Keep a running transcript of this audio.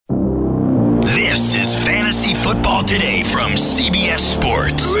Fantasy Football Today from CBS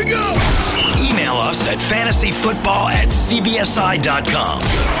Sports. Here we go! Email us at fantasyfootball@cbsi.com.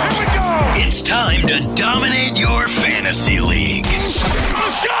 Here we go! It's time to dominate your fantasy league.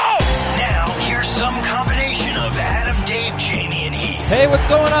 Let's go! Now, here's some combination of Adam, Dave, Jamie, and Heath. Hey, what's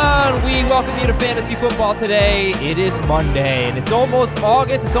going on? We welcome you to Fantasy Football Today. It is Monday, and it's almost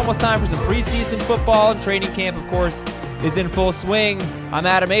August. It's almost time for some preseason football, and training camp, of course, is in full swing. I'm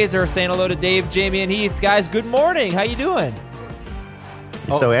Adam Azer, saying hello to Dave, Jamie, and Heath. Guys, good morning. How you doing?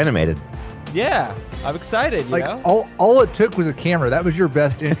 You're so animated. Yeah, I'm excited, you know? All it took was a camera. That was your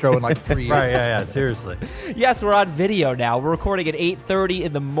best intro in like 3 years. Right, yeah, seriously. Yes, we're on video now. We're recording at 8:30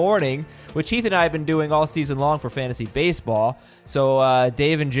 in the morning, which Heath and I have been doing all season long for fantasy baseball. So,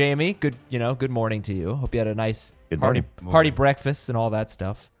 Dave and Jamie, good morning to you. Hope you had a nice hearty breakfast and all that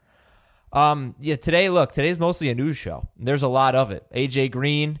stuff. Today's mostly a news show. There's a lot of it. AJ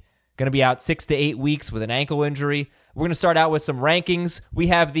Green going to be out 6 to 8 weeks with an ankle injury. We're going to start out with some rankings. We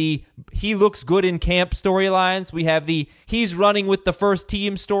have the he looks good in camp storylines. We have the he's running with the first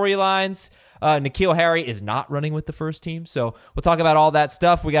team storylines. N'Keal Harry is not running with the first team. So we'll talk about all that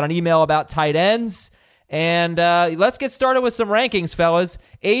stuff. We got an email about tight ends. And let's get started with some rankings, fellas.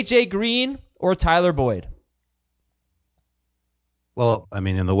 AJ Green or Tyler Boyd? Well, I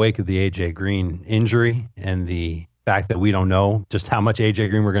mean, in the wake of the A.J. Green injury and the fact that we don't know just how much A.J.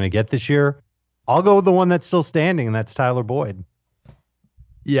 Green we're going to get this year, I'll go with the one that's still standing, and that's Tyler Boyd.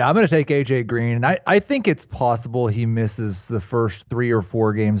 Yeah, I'm going to take A.J. Green. And I think it's possible he misses the first 3 or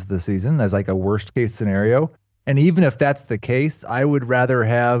 4 games of the season as like a worst-case scenario. And even if that's the case, I would rather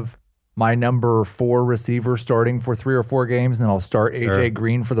have my number 4 receiver starting for 3 or 4 games, and then I'll start AJ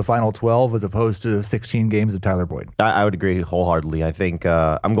Green for the final 12 as opposed to 16 games of Tyler Boyd. I would agree wholeheartedly. I think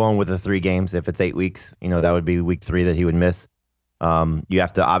I'm going with the 3 games. If it's 8 weeks, that would be week 3 that he would miss. You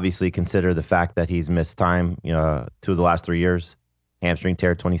have to obviously consider the fact that he's missed time, 2 of the last 3 years. Hamstring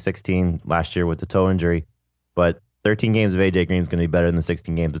tear 2016, last year with the toe injury. But 13 games of AJ Green is going to be better than the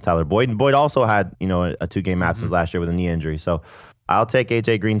 16 games of Tyler Boyd. And Boyd also had, a 2-game absence last year with a knee injury. So I'll take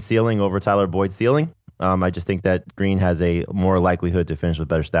AJ Green ceiling over Tyler Boyd ceiling. I just think that Green has a more likelihood to finish with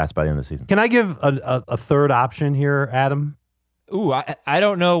better stats by the end of the season. Can I give a third option here, Adam? Ooh, I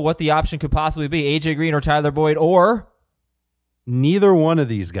don't know what the option could possibly be. AJ Green or Tyler Boyd or neither one of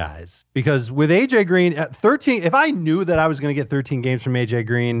these guys. Because with AJ Green at 13, if I knew that I was going to get 13 games from AJ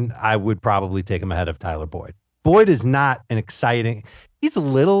Green, I would probably take him ahead of Tyler Boyd. Boyd is not an exciting. He's a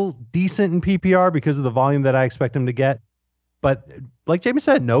little decent in PPR because of the volume that I expect him to get. But like Jamie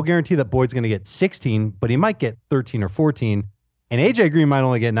said, no guarantee that Boyd's going to get 16, but he might get 13 or 14. And AJ Green might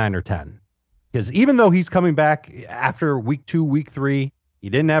only get 9 or 10. Because even though he's coming back after week 2, week 3, he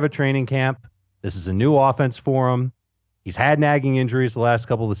didn't have a training camp. This is a new offense for him. He's had nagging injuries the last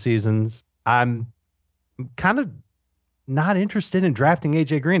couple of seasons. I'm kind of not interested in drafting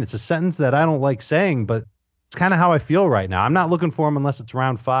AJ Green. It's a sentence that I don't like saying, but it's kind of how I feel right now. I'm not looking for him unless it's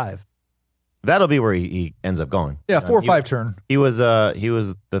round 5. That'll be where he ends up going. Yeah, 4 or 5 turn. He was the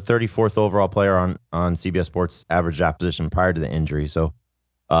 34th overall player on CBS Sports average draft position prior to the injury. So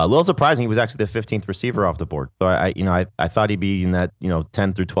a little surprising. He was actually the 15th receiver off the board. So I thought he'd be in that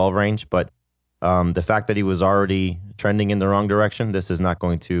 10 through 12 range. But the fact that he was already trending in the wrong direction, this is not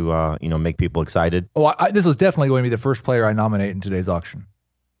going to make people excited. Oh, this was definitely going to be the first player I nominate in today's auction.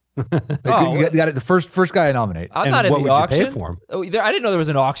 You got it. The first guy I nominate. I'm not in the auction. What would you pay for him? Oh, I didn't know there was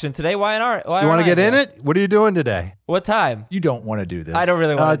an auction today. Why you want to get in it? What are you doing today? What time? You don't want to do this. I don't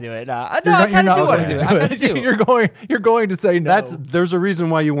really want to do it. No, I kind of do want to do it. I kind of do. You're going to say no. There's a reason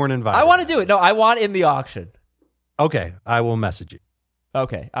why you weren't invited. I want to do it. No, I want in the auction. Okay, I will message you.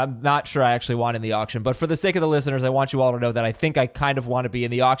 Okay, I'm not sure I actually want in the auction, but for the sake of the listeners, I want you all to know that I think I kind of want to be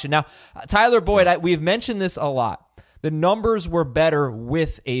in the auction. Now, Tyler Boyd, we've mentioned this a lot. The numbers were better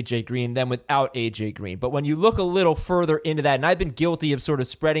with A.J. Green than without A.J. Green. But when you look a little further into that, and I've been guilty of sort of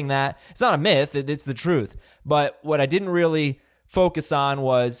spreading that, it's not a myth, it's the truth. But what I didn't really focus on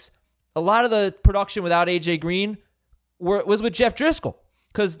was a lot of the production without A.J. Green was with Jeff Driscoll.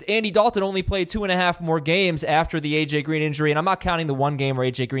 Because Andy Dalton only played 2.5 more games after the A.J. Green injury, and I'm not counting the one game where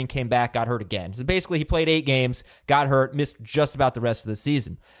A.J. Green came back, got hurt again. So basically, he played 8 games, got hurt, missed just about the rest of the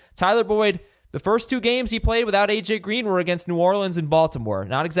season. Tyler Boyd, the first 2 games he played without A.J. Green were against New Orleans and Baltimore.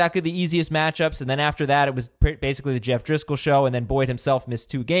 Not exactly the easiest matchups, and then after that, it was basically the Jeff Driscoll show, and then Boyd himself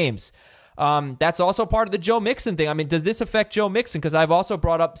missed 2 games. That's also part of the Joe Mixon thing. I mean, does this affect Joe Mixon? Because I've also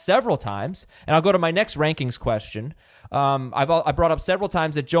brought up several times, and I'll go to my next rankings question. I brought up several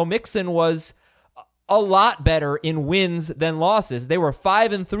times that Joe Mixon was a lot better in wins than losses. They were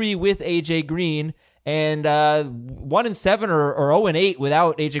 5-3 with A.J. Green and 1-7 or 0-8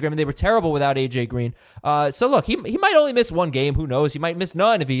 without AJ Green. I mean, they were terrible without AJ Green. So look, he might only miss one game. Who knows? He might miss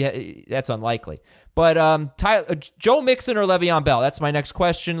none if that's unlikely. But Joe Mixon or Le'Veon Bell? That's my next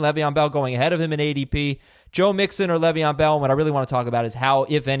question. Le'Veon Bell going ahead of him in ADP. Joe Mixon or Le'Veon Bell? And what I really want to talk about is how,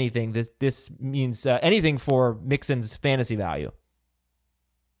 if anything, this means anything for Mixon's fantasy value.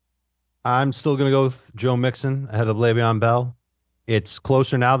 I'm still going to go with Joe Mixon ahead of Le'Veon Bell. It's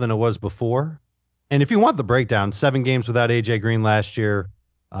closer now than it was before. And if you want the breakdown, 7 games without AJ Green last year,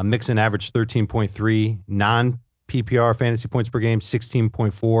 Mixon averaged 13.3 non-PPR fantasy points per game,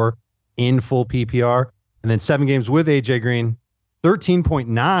 16.4 in full PPR. And then 7 games with AJ Green,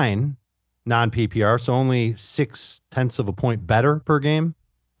 13.9 non-PPR, so only 0.6 of a point better per game,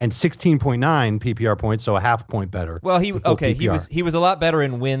 and 16.9 PPR points, so a half point better. Well, he was a lot better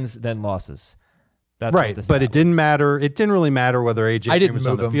in wins than losses. That's right, but it didn't matter. It didn't really matter whether AJ Green was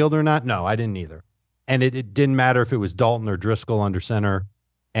on the field or not. No, I didn't either. And it didn't matter if it was Dalton or Driscoll under center.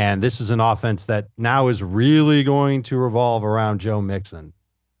 And this is an offense that now is really going to revolve around Joe Mixon.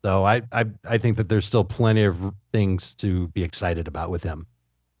 So I think that there's still plenty of things to be excited about with him.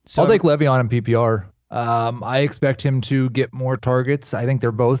 So I'll take Le'Veon in PPR. I expect him to get more targets. I think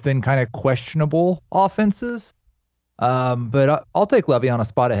they're both in kind of questionable offenses. But I'll take Le'Veon a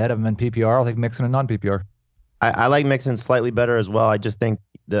spot ahead of him in PPR. I'll take Mixon in non-PPR. I like Mixon slightly better as well. I just think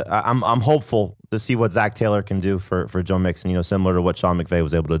I'm hopeful to see what Zach Taylor can do for Joe Mixon, similar to what Sean McVay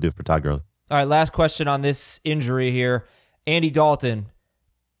was able to do for Todd Gurley. All right, last question on this injury here. Andy Dalton,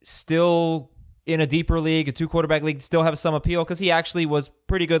 still in a deeper league, a 2-quarterback league, still have some appeal because he actually was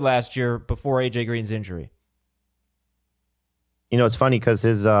pretty good last year before AJ Green's injury. It's funny because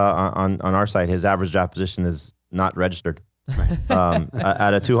his on our site, his average draft position is not registered.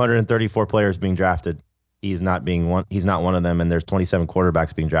 Out of 234 players being drafted, he's not one of them, and there's 27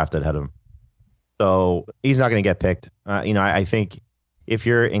 quarterbacks being drafted ahead of him. So he's not going to get picked. I think if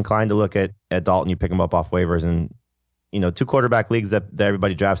you're inclined to look at Dalton, you pick him up off waivers, and 2-quarterback leagues that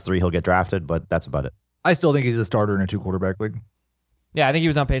everybody drafts 3, he'll get drafted, but that's about it. I still think he's a starter in a 2-quarterback league. Yeah, I think he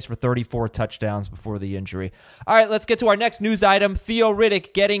was on pace for 34 touchdowns before the injury. All right, let's get to our next news item. Theo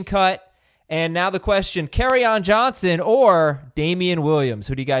Riddick getting cut. And now the question, Kerryon Johnson or Damian Williams?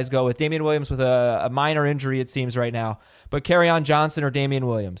 Who do you guys go with? Damian Williams with a minor injury, it seems, right now. But Kerryon Johnson or Damian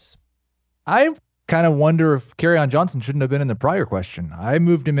Williams? I kind of wonder if Kerryon Johnson shouldn't have been in the prior question. I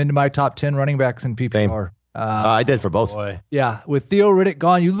moved him into my top 10 running backs in PPR. I did for both. Boy. Yeah, with Theo Riddick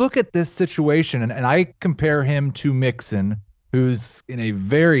gone, you look at this situation, and I compare him to Mixon, who's in a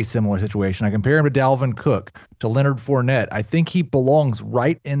very similar situation. I compare him to Dalvin Cook, to Leonard Fournette. I think he belongs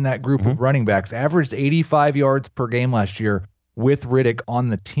right in that group of running backs. Averaged 85 yards per game last year with Riddick on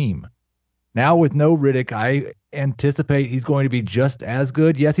the team. Now with no Riddick, I anticipate he's going to be just as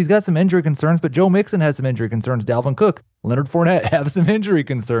good. Yes, he's got some injury concerns, but Joe Mixon has some injury concerns. Dalvin Cook, Leonard Fournette have some injury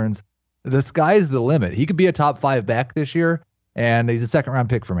concerns. The sky's the limit. He could be a top 5 back this year, and he's a second-round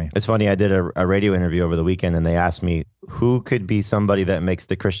pick for me. It's funny. I did a radio interview over the weekend, and they asked me who could be somebody that makes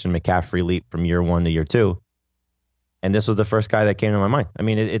the Christian McCaffrey leap from year 1 to year 2. And this was the first guy that came to my mind. I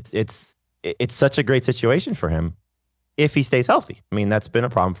mean, it's such a great situation for him if he stays healthy. I mean, that's been a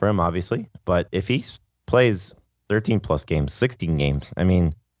problem for him, obviously. But if he plays 13-plus games, 16 games, I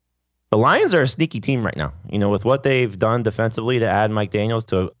mean, the Lions are a sneaky team right now. With what they've done defensively to add Mike Daniels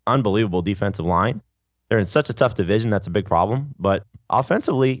to an unbelievable defensive line. They're in such a tough division. That's a big problem. But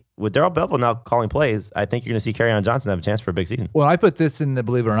offensively, with Darrell Bevell now calling plays, I think you're going to see Kerryon Johnson have a chance for a big season. Well, I put this in the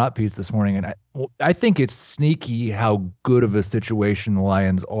Believe It or Not piece this morning, and I think it's sneaky how good of a situation the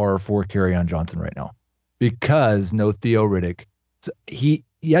Lions are for Kerryon Johnson right now. Because no Theo Riddick. So he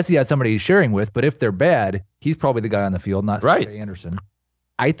has somebody he's sharing with, but if they're bad, he's probably the guy on the field, not Ray Anderson.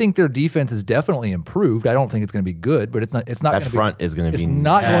 I think their defense is definitely improved. I don't think it's going to be good, but it's not. That front is going to be. It's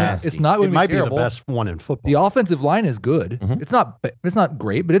not going to be terrible. It might be the best one in football. The offensive line is good. Mm-hmm. It's not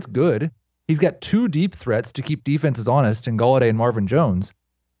great, but it's good. He's got 2 deep threats to keep defenses honest in Golladay and Marvin Jones.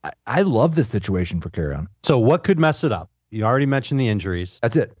 I love this situation for Kerryon. So what could mess it up? You already mentioned the injuries.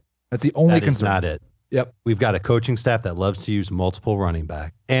 That's it. That's the only concern. That's not it. Yep. We've got a coaching staff that loves to use multiple running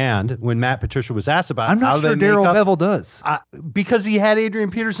back. And when Matt Patricia was asked about I'm not sure Darrell Bevell does. Because he had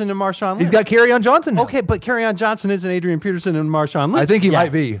Adrian Peterson and Marshawn Lynch. He's got Kerryon Johnson now. Okay, but Kerryon Johnson isn't Adrian Peterson and Marshawn Lynch. I think he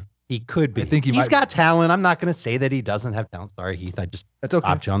might be. He could be. I think he's got talent. I'm not going to say that he doesn't have talent. Sorry, Heath. I just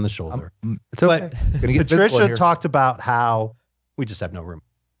popped you on the shoulder. It's okay. But Patricia talked about how we just have no room.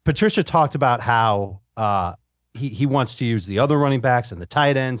 Patricia talked about how he wants to use the other running backs and the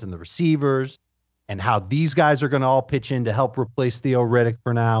tight ends and the receivers, and how these guys are going to all pitch in to help replace Theo Riddick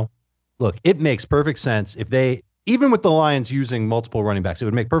for now. Look, it makes perfect sense if they, even with the Lions using multiple running backs, it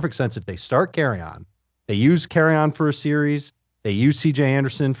would make perfect sense if they start Kerryon They use Kerryon for a series. They use C.J.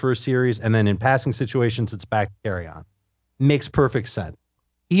 Anderson for a series. And then in passing situations, it's back to Kerryon. Makes perfect sense.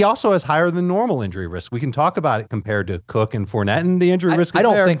 He also has higher than normal injury risk. We can talk about it compared to Cook and Fournette, and the injury risk is I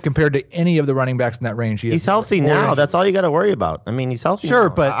don't there. think compared to any of the running backs in that range, he's healthy now. That's all you got to worry about. I mean, he's healthy. Sure,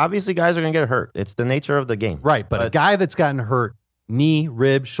 now. but obviously guys are going to get hurt. It's the nature of the game. Right, but a guy that's gotten hurt, knee,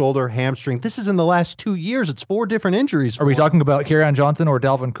 rib, shoulder, hamstring. This is in the last 2 years. It's 4 different injuries. Are we talking about Kerryon Johnson or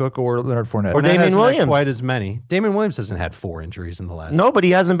Dalvin Cook or Leonard Fournette? Or Damian Williams? Quite as many. Damian Williams hasn't had 4 injuries in the last. No, but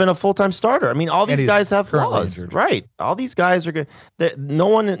he hasn't been a full-time starter. I mean, all these guys have flaws, injured. right? All these guys are good. No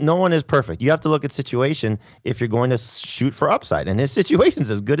one is perfect. You have to look at situation if you're going to shoot for upside, and his situation's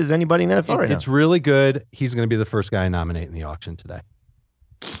as good as anybody in the NFL right now. It's really good. He's going to be the first guy I nominate in the auction today.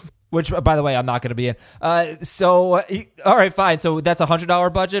 Which, by the way, I'm not going to be in. All right, fine. So that's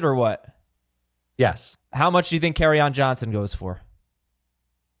 $100 budget or what? Yes. How much do you think Kerryon Johnson goes for?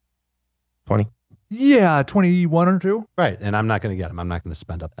 20. Yeah, 21 or 2. Right, and I'm not going to get him. I'm not going to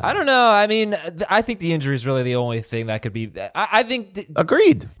spend up that. I don't know. I mean, I think the injury is really the only thing that could be. I think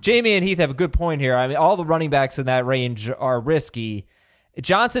Agreed. Jamie and Heath have a good point here. I mean, all the running backs in that range are risky.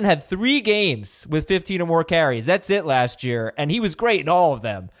 Johnson had 3 games with 15 or more carries. That's it last year, and he was great in all of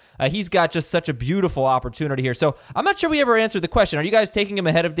them. He's got just such a beautiful opportunity here. So I'm not sure we ever answered the question. Are you guys taking him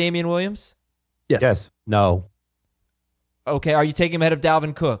ahead of Damian Williams? Yes. No. Okay. Are you taking him ahead of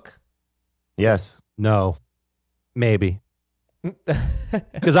Dalvin Cook? Yes. No. Maybe.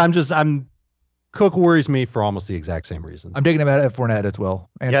 Because Cook worries me for almost the exact same reason. I'm taking him ahead of Fournette as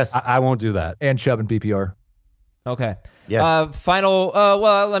well. And, Yes. I won't do that. And Chubb in PPR. Okay. Yes. Final.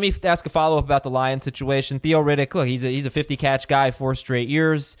 Well, let me ask a follow-up about the Lions situation. Theo Riddick, look, he's a 50-catch guy 4 straight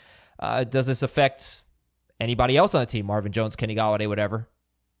years. Does this affect anybody else on the team? Marvin Jones, Kenny Golladay, whatever.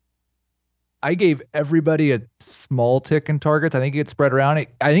 I gave everybody a small tick in targets. I think it gets spread around.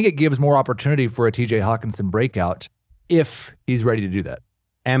 I think it gives more opportunity for a TJ Hawkinson breakout if he's ready to do that.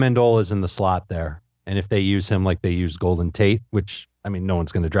 Amendola is in the slot there. And if they use him like they use Golden Tate, which, I mean, no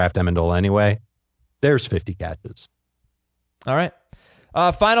one's going to draft Amendola anyway, there's 50 catches. All right.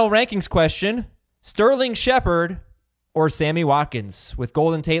 Final rankings question. Sterling Shepard or Sammy Watkins? With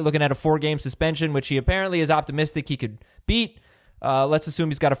Golden Tate looking at a 4-game suspension, which he apparently is optimistic he could beat. Let's assume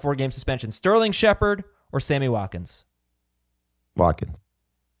he's got a 4-game suspension. Sterling Shepard or Sammy Watkins? Watkins.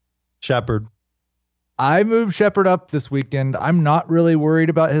 Shepard. I moved Shepard up this weekend. I'm not really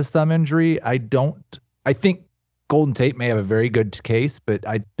worried about his thumb injury. I think Golden Tate may have a very good case, but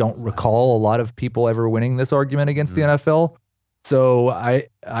I don't recall a lot of people ever winning this argument against the NFL. So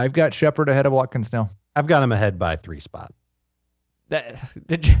I've got Shepard ahead of Watkins now. I've got him ahead by 3 spots.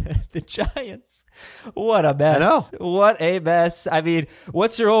 The Giants, what a mess. I know. What a mess. I mean,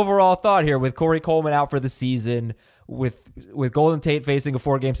 what's your overall thought here with Corey Coleman out for the season, with Golden Tate facing a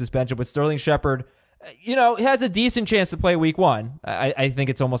 4-game suspension, with Sterling Shepard, he has a decent chance to play week 1. I think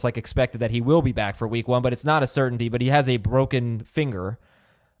it's almost like expected that he will be back for week 1, but it's not a certainty, but he has a broken finger.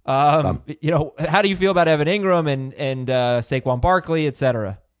 How do you feel about Evan Ingram and Saquon Barkley, et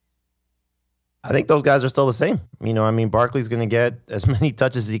cetera? I think those guys are still the same. Barkley's going to get as many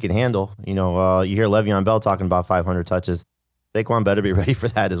touches as he can handle. You hear Le'Veon Bell talking about 500 touches. Saquon better be ready for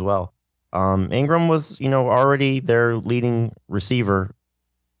that as well. Ingram was, already their leading receiver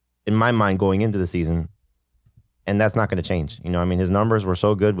in my mind going into the season, and that's not going to change. His numbers were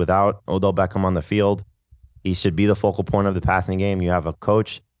so good without Odell Beckham on the field. He should be the focal point of the passing game. You have a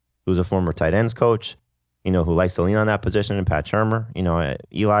coach who's a former tight ends coach, who likes to lean on that position, and Pat Shurmur.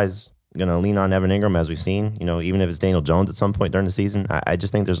 Eli's going to lean on Evan Ingram, as we've seen, even if it's Daniel Jones at some point during the season. I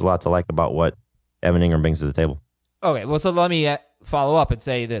just think there's a lot to like about what Evan Ingram brings to the table. Okay, well, so let me follow up and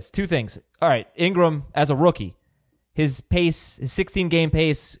say this. 2 things. All right, Ingram, as a rookie, his 16-game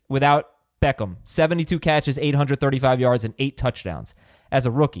pace without Beckham, 72 catches, 835 yards, and 8 touchdowns as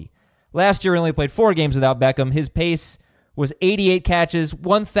a rookie. Last year, he only played 4 games without Beckham. His pace was 88 catches,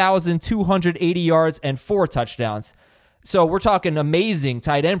 1,280 yards, and 4 touchdowns. So we're talking amazing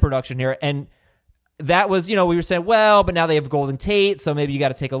tight end production here. And that was, we were saying, well, but now they have Golden Tate, so maybe you got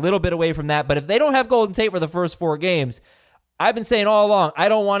to take a little bit away from that. But if they don't have Golden Tate for the first 4 games, I've been saying all along, I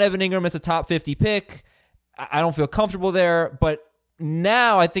don't want Evan Ingram as a top 50 pick. I don't feel comfortable there. But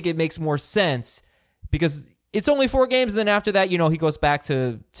now I think it makes more sense because it's only 4 games. And then after that, he goes back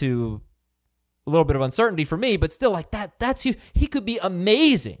to a little bit of uncertainty for me. But still, like that's he could be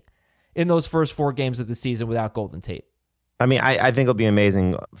amazing in those first 4 games of the season without Golden Tate. I think it'll be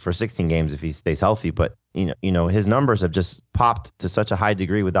amazing for 16 games if he stays healthy, but his numbers have just popped to such a high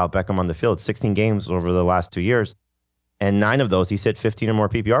degree without Beckham on the field. 16 games over the last 2 years, and 9 of those he's hit 15 or more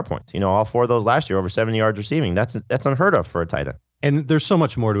PPR points. All 4 of those last year over 70 yards receiving. That's unheard of for a tight end. And there's so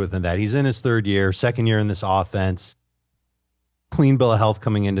much more to it than that. He's in his third year, second year in this offense. Clean bill of health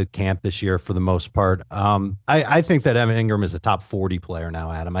coming into camp this year for the most part. I think that Evan Ingram is a top 40 player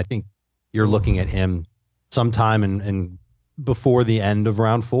now, Adam. I think you're looking at him sometime in before the end of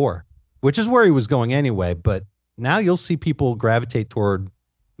round 4, which is where he was going anyway. But now you'll see people gravitate toward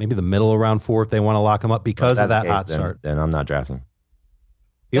maybe the middle of round 4 if they want to lock him up because of that hot start. Then I'm not drafting.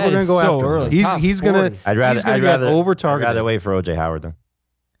 People are going to go so after early. him. He's going to. I'd rather over target. I'd rather wait for OJ Howard then.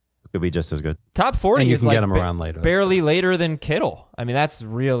 It could be just as good. Top 40 And you is can like get him around later. barely later than Kittle. I mean, that's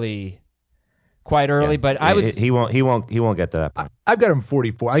really quite early. But He won't get to that point. I've got him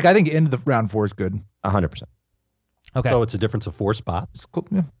 44. I think end of the round 4 is good. 100%. okay. So it's a difference of 4 spots. Cool.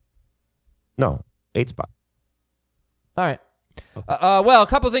 Yeah. No, 8 spot. All right. Well, a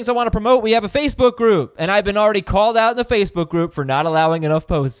couple of things I want to promote. We have a Facebook group, and I've been already called out in the Facebook group for not allowing enough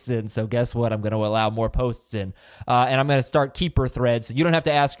posts in. So guess what? I'm going to allow more posts in, and I'm going to start keeper threads. So you don't have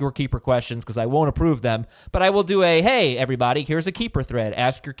to ask your keeper questions because I won't approve them, but I will do a, hey, everybody, here's a keeper thread.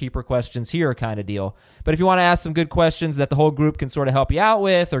 Ask your keeper questions here kind of deal. But if you want to ask some good questions that the whole group can sort of help you out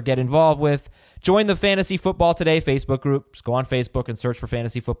with or get involved with, join the Fantasy Football Today Facebook group. Just go on Facebook and search for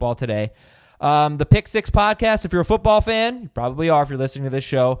Fantasy Football Today. The Pick Six podcast, if you're a football fan, you probably are if you're listening to this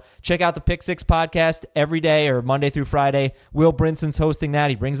show, check out the Pick Six podcast every day or Monday through Friday. Will Brinson's hosting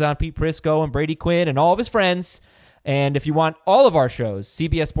that. He brings on Pete Prisco and Brady Quinn and all of his friends. And if you want all of our shows,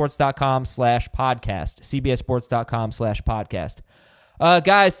 cbssports.com/podcast, cbssports.com/podcast.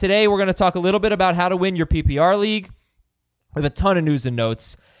 Guys, today we're going to talk a little bit about how to win your PPR league. We have a ton of news and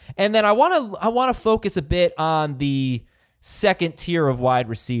notes. And then I want to focus a bit on the second tier of wide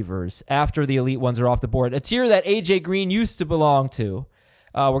receivers after the elite ones are off the board. A tier that AJ Green used to belong to.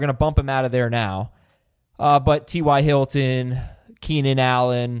 We're going to bump him out of there now. But T.Y. Hilton, Keenan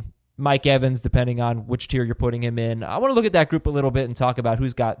Allen, Mike Evans, depending on which tier you're putting him in. I want to look at that group a little bit and talk about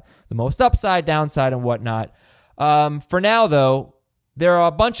who's got the most upside, downside, and whatnot. For now, though, there are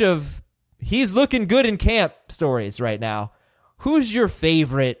a bunch of he's looking good in camp stories right now. Who's your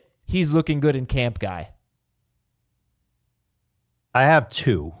favorite he's looking good in camp guy? I have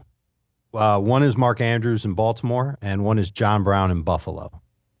 2. One is Mark Andrews in Baltimore, and one is John Brown in Buffalo.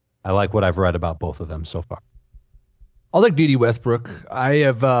 I like what I've read about both of them so far. I'll take D.D. Westbrook. I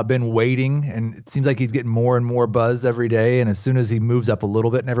have been waiting, and it seems like he's getting more and more buzz every day. And as soon as he moves up a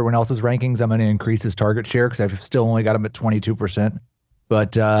little bit in everyone else's rankings, I'm going to increase his target share because I've still only got him at 22%.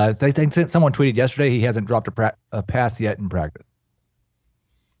 But I think someone tweeted yesterday he hasn't dropped a pass yet in practice.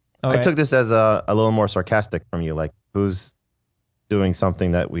 All I right. took this as a little more sarcastic from you, like who's doing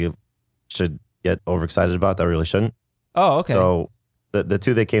something that we should get overexcited about that we really shouldn't. Oh, okay. So the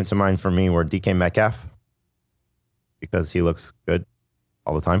 2 that came to mind for me were DK Metcalf because he looks good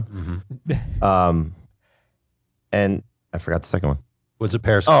all the time. Mm-hmm. And I forgot the second one. Was it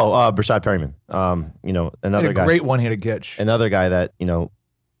Paris? Brashad Perryman. Another guy. Great one-handed catch. Another guy that,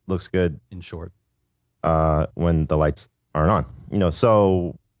 looks good in short. when the lights aren't on.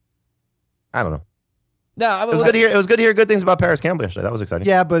 So I don't know. No, I mean, It was good to hear good things about Paris Campbell yesterday. That was exciting.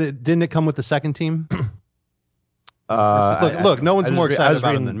 Yeah, but didn't it come with the second team? Look, no one's more excited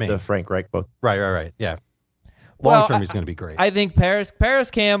about him than me. The Frank Reich quote. Right. Yeah. Long term, he's going to be great. I think Paris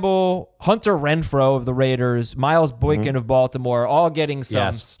Campbell, Hunter Renfrow of the Raiders, Miles Boykin of Baltimore, all getting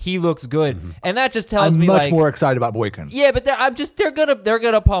some. Yes. He looks good, and that just tells I'm me much more excited about Boykin. Yeah, but they're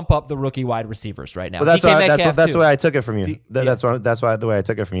gonna pump up the rookie wide receivers right now. Well, that's DK the way I took it from you. Yeah. That's why the way I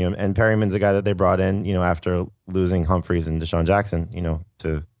took it from you. And Perryman's a guy that they brought in, after losing Humphreys and Deshaun Jackson,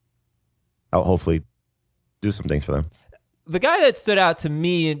 to hopefully do some things for them. The guy that stood out to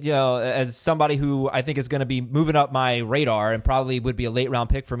me, as somebody who I think is going to be moving up my radar and probably would be a late round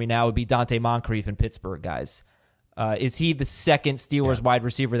pick for me now would be Dante Moncrief in Pittsburgh, guys. Is he the second Steelers wide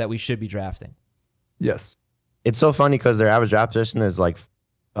receiver that we should be drafting? Yes. It's so funny because their average draft position is like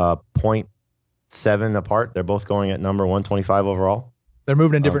 0.7 apart. They're both going at number 125 overall. They're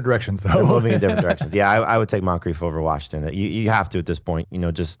moving in different directions, though. They're moving in different directions. Yeah, I would take Moncrief over Washington. You have to at this point.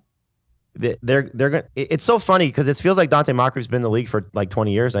 They're going. It's so funny because it feels like Dante Moncrief's been in the league for like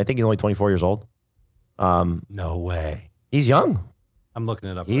 20 years. I think he's only 24 years old. No way. He's young. I'm looking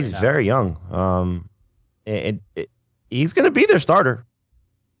it up. He's right now. very young. He's going to be their starter.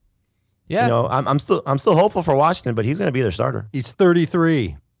 Yeah. I'm still hopeful for Washington, but he's going to be their starter. He's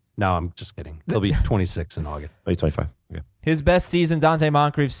 33. No, I'm just kidding. He'll be 26 in August. Oh, he's 25. Okay. His best season, Dante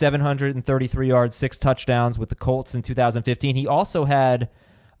Moncrief, 733 yards, 6 touchdowns with the Colts in 2015. He also had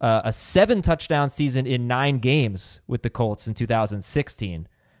a 7-touchdown season in 9 games with the Colts in 2016.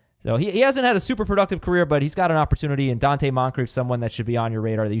 So he hasn't had a super productive career, but he's got an opportunity, and Dante Moncrief, someone that should be on your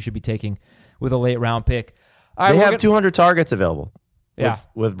radar that you should be taking with a late-round pick. All right, they have 200 targets available. Yeah.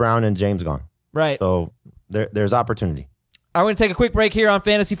 With Brown and James gone. Right. So there's opportunity. I'm going to take a quick break here on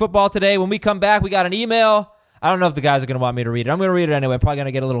Fantasy Football Today. When we come back, we got an email. I don't know if the guys are going to want me to read it. I'm going to read it anyway. I'm probably going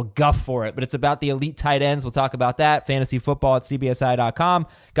to get a little guff for it, but it's about the elite tight ends. We'll talk about that. FantasyFootball@cbsi.com.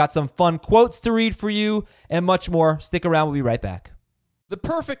 Got some fun quotes to read for you and much more. Stick around. We'll be right back. The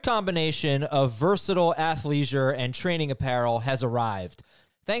perfect combination of versatile athleisure and training apparel has arrived.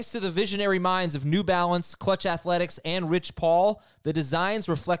 Thanks to the visionary minds of New Balance, Clutch Athletics, and Rich Paul, the designs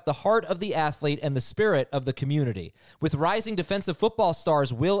reflect the heart of the athlete and the spirit of the community. With rising defensive football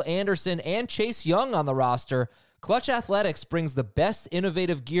stars Will Anderson and Chase Young on the roster, Clutch Athletics brings the best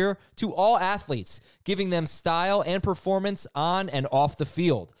innovative gear to all athletes, giving them style and performance on and off the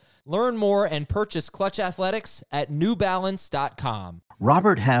field. Learn more and purchase Clutch Athletics at newbalance.com.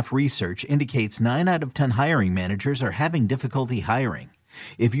 Robert Half research indicates 9 out of 10 hiring managers are having difficulty hiring.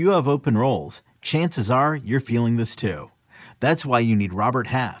 If you have open roles, chances are you're feeling this too. That's why you need Robert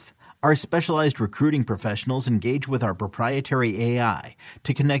Half. Our specialized recruiting professionals engage with our proprietary AI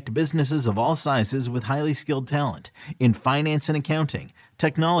to connect businesses of all sizes with highly skilled talent in finance and accounting,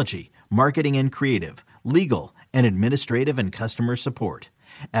 technology, marketing and creative, legal, and administrative and customer support.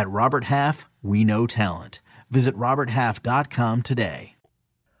 At Robert Half, we know talent. Visit roberthalf.com today.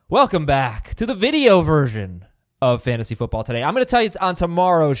 Welcome back to the video version of Fantasy Football Today. I'm going to tell you on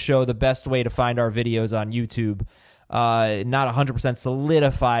tomorrow's show the best way to find our videos on YouTube. Not 100%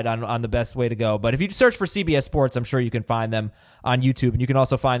 solidified on the best way to go, but if you search for CBS Sports, I'm sure you can find them on YouTube. And you can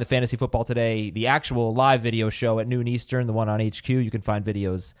also find the Fantasy Football Today, the actual live video show at noon Eastern, the one on HQ. You can find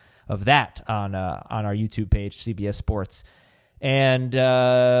videos of that on our YouTube page, CBS Sports. And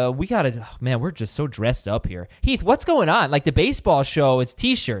we got to, man, we're just so dressed up here. Heath, what's going on? Like the baseball show, it's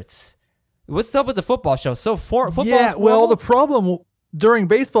T-shirts. What's up with the football show? So football. Yeah, well, the problem during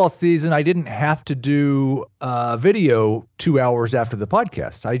baseball season, I didn't have to do video 2 hours after the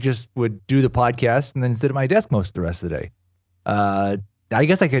podcast. I just would do the podcast and then sit at my desk most of the rest of the day. I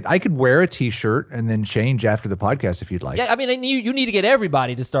guess I could wear a T-shirt and then change after the podcast if you'd like. Yeah, I mean, you need to get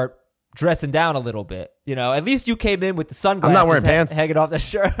everybody to start dressing down a little bit. You know, at least you came in with the sunglasses. I'm not wearing pants. Hanging off the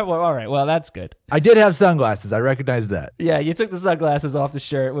shirt. Well, all right. Well, that's good. I did have sunglasses. I recognize that. Yeah, you took the sunglasses off the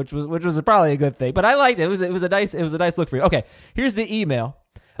shirt, which was probably a good thing. But I liked it. It was a nice look for you. Okay, here's the email.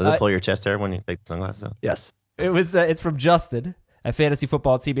 Does it pull your chest hair when you take the sunglasses out? Yes. It's from Justin at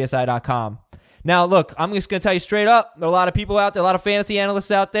fantasyfootball@cbsi.com. Now, look, I'm just going to tell you straight up, there are a lot of people out there, a lot of fantasy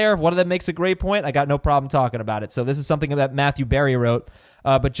analysts out there. If one of them makes a great point, I got no problem talking about it. So this is something that Matthew Berry wrote.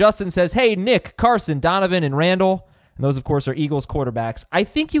 But Justin says, hey, Nick, Carson, Donovan, and Randall, and those, of course, are Eagles quarterbacks. I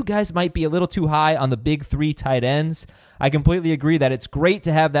think you guys might be a little too high on the big three tight ends. I completely agree that it's great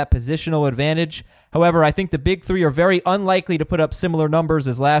to have that positional advantage. However, I think the big three are very unlikely to put up similar numbers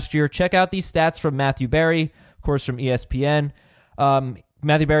as last year. Check out these stats from Matthew Berry, of course, from ESPN.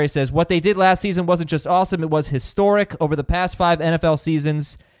 Matthew Berry says, what they did last season wasn't just awesome, it was historic. Over the past 5 NFL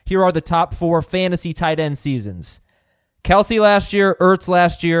seasons, here are the top 4 fantasy tight end seasons. Kelsey last year, Ertz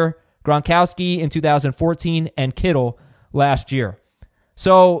last year, Gronkowski in 2014, and Kittle last year.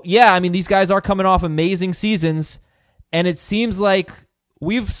 So, yeah, I mean, these guys are coming off amazing seasons, and it seems like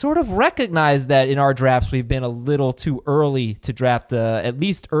we've sort of recognized that in our drafts we've been a little too early to draft at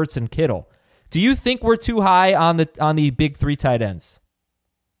least Ertz and Kittle. Do you think we're too high on the big three tight ends?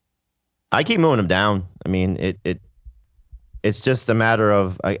 I keep moving them down. I mean, it's just a matter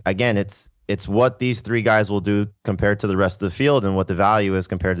of, again, it's what these three guys will do compared to the rest of the field and what the value is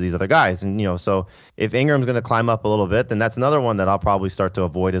compared to these other guys. And, so if Ingram's going to climb up a little bit, then that's another one that I'll probably start to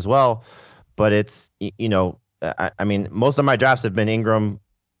avoid as well. But it's, I mean, most of my drafts have been Ingram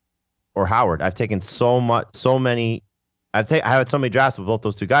or Howard. I've taken I had so many drafts with both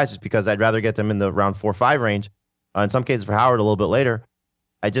those two guys just because I'd rather get them in the round 4 or 5 range. In some cases for Howard a little bit later.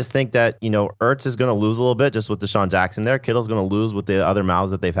 I just think that, Ertz is going to lose a little bit just with Deshaun Jackson there. Kittle's going to lose with the other mouths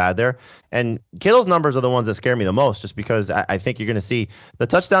that they've had there. And Kittle's numbers are the ones that scare me the most just because I think you're going to see the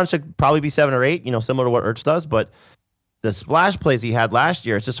touchdown should probably be 7 or 8, similar to what Ertz does. But the splash plays he had last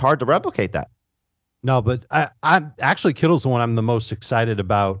year, it's just hard to replicate that. No, but I'm actually Kittle's the one I'm the most excited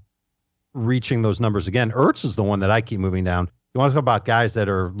about reaching those numbers again. Ertz is the one that I keep moving down. You want to talk about guys that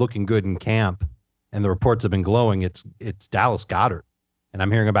are looking good in camp and the reports have been glowing. It's Dallas Goedert. And I'm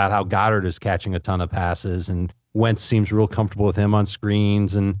hearing about how Goddard is catching a ton of passes and Wentz seems real comfortable with him on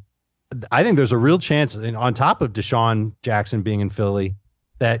screens. And I think there's a real chance, and on top of Deshaun Jackson being in Philly,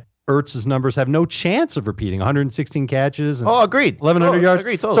 that Ertz's numbers have no chance of repeating 116 catches. And agreed. 1,100 yards.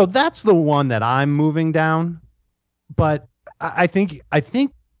 Agreed, totally. So that's the one that I'm moving down. But I think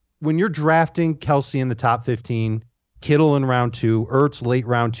when you're drafting Kelsey in the top 15, Kittle in round 2, Ertz late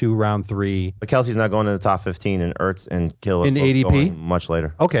round 2, round 3. But Kelsey's not going in the top 15, and Ertz and Kittle In are both ADP? going much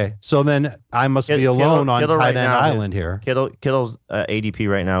later. Okay, so then I must be alone on tight end island here. Kittle's ADP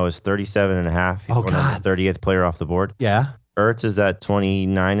right now is 37.5. He's going on the 38th player off the board. Yeah. Ertz is at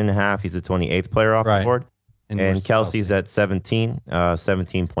 29.5. He's the 28th player off the board. And Kelsey's at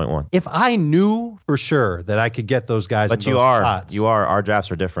 17.1. If I knew for sure that I could get those guys, but you are. Our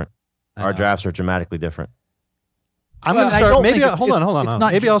drafts are different. Our drafts are dramatically different. I'm going to start. Maybe hold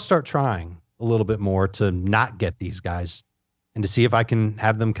on. Maybe I'll start trying a little bit more to not get these guys, and to see if I can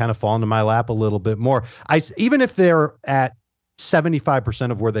have them kind of fall into my lap a little bit more. Even if they're at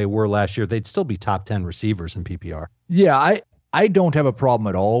 75% of where they were last year, they'd still be top 10 receivers in PPR. Yeah, I don't have a problem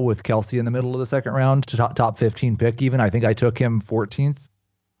at all with Kelsey in the middle of the second round to top 15 pick. Even I think I took him 14th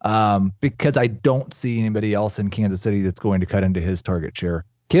because I don't see anybody else in Kansas City that's going to cut into his target share.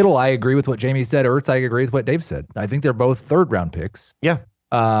 Kittle, I agree with what Jamie said. Ertz, I agree with what Dave said. I think they're both third round picks. Yeah.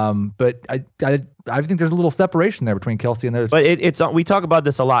 But I think there's a little separation there between Kelsey and those. But we talk about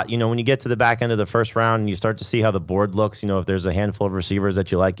this a lot. When you get to the back end of the first round and you start to see how the board looks, if there's a handful of receivers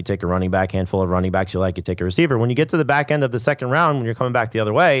that you like, you take a running back, handful of running backs you like, you take a receiver. When you get to the back end of the second round, when you're coming back the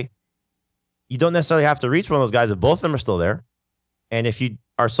other way, you don't necessarily have to reach one of those guys if both of them are still there. And if you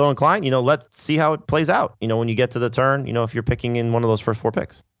are so inclined, let's see how it plays out. When you get to the turn, if you're picking in one of those first 4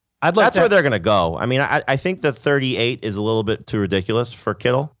 picks. That's where they're going to go. I mean, I think the 38 is a little bit too ridiculous for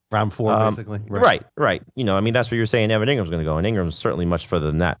Kittle. Round 4, basically. Right. That's where you're saying Evan Ingram's going to go, and Ingram's certainly much further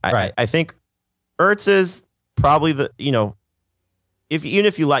than that. I think Ertz is probably even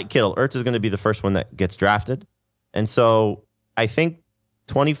if you like Kittle, Ertz is going to be the first one that gets drafted. And so I think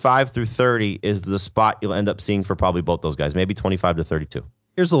 25 through 30 is the spot you'll end up seeing for probably both those guys, maybe 25 to 32.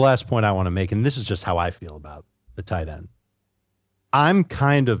 Here's the last point I want to make, and this is just how I feel about the tight end. I'm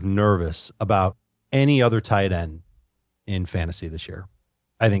kind of nervous about any other tight end in fantasy this year.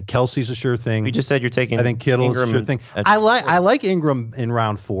 I think Kelsey's a sure thing. You just said you're taking. I think Kittle's a sure thing. I like Ingram in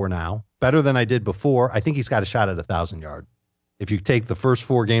round 4 now better than I did before. I think he's got a shot at 1,000 yards. If you take the first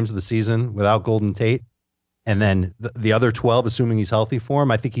 4 games of the season without Golden Tate, and then the other 12, assuming he's healthy for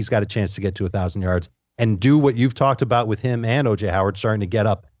him, I think he's got a chance to get to 1,000 yards and do what you've talked about with him and O.J. Howard starting to get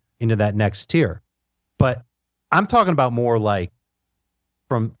up into that next tier. But I'm talking about more like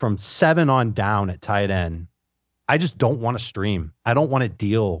from 7 on down at tight end. I just don't want to stream. I don't want to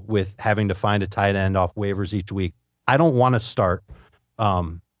deal with having to find a tight end off waivers each week. I don't want to start a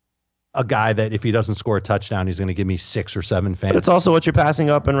guy that if he doesn't score a touchdown, he's going to give me 6 or 7 fantasy. But it's also what you're passing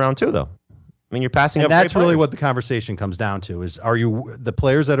up in round 2, though. I mean, you're passing up. That's really what the conversation comes down to: is are you the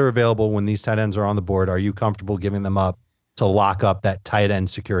players that are available when these tight ends are on the board? Are you comfortable giving them up to lock up that tight end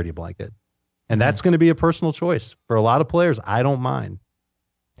security blanket? And that's going to be a personal choice for a lot of players. I don't mind.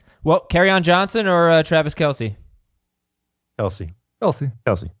 Well, Kerryon Johnson or Travis Kelce? Kelsey.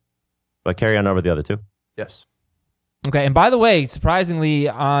 But Kerryon over the other 2. Yes. Okay, and by the way, surprisingly,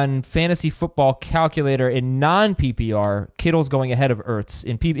 on Fantasy Football Calculator in non-PPR, Kittle's going ahead of Ertz.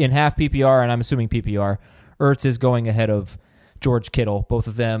 In half PPR, and I'm assuming PPR, Ertz is going ahead of George Kittle, both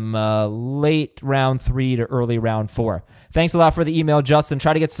of them late round 3 to early round 4. Thanks a lot for the email, Justin.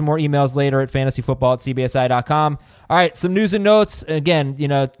 Try to get some more emails later at fantasyfootball@cbsi.com. All right, some news and notes. Again,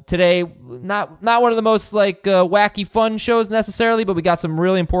 today, not one of the most wacky fun shows necessarily, but we got some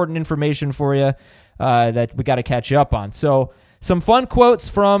really important information for you that we got to catch you up on. So some fun quotes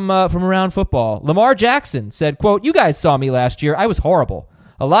from around football. Lamar Jackson said, quote, "You guys saw me last year. I was horrible.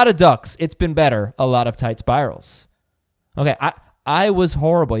 A lot of ducks. It's been better. A lot of tight spirals." Okay, I was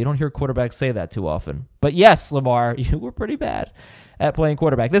horrible. You don't hear quarterbacks say that too often. But yes, Lamar, you were pretty bad at playing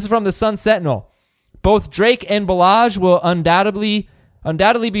quarterback. This is from the Sun Sentinel. Both Drake and Ballage will undoubtedly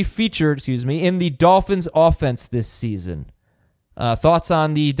be featured, in the Dolphins offense this season. Thoughts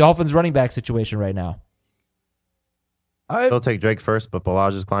on the Dolphins running back situation right now? They'll take Drake first, but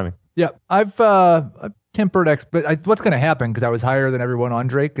Ballage is climbing. Yeah, I've tempered what's going to happen, because I was higher than everyone on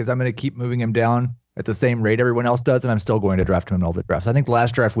Drake, because I'm going to keep moving him down at the same rate everyone else does, and I'm still going to draft him in all the drafts. I think the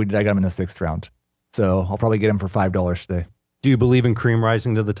last draft we did, I got him in the 6th round. So I'll probably get him for $5 today. Do you believe in Cream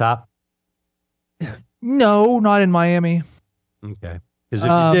rising to the top? No, not in Miami. Okay. Because if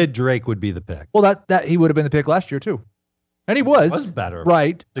you did, Drake would be the pick. Well, that he would have been the pick last year too. And he was better.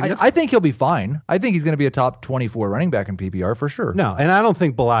 Right. I think he'll be fine. I think he's going to be a top 24 running back in PPR for sure. No, and I don't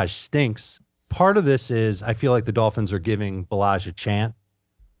think Ballage stinks. Part of this is I feel like the Dolphins are giving Ballage a chance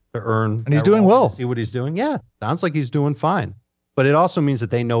to earn. And he's doing well. See what he's doing. Yeah, sounds like he's doing fine. But it also means that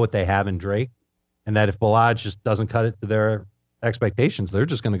they know what they have in Drake, and that if Ballage just doesn't cut it to their expectations, they're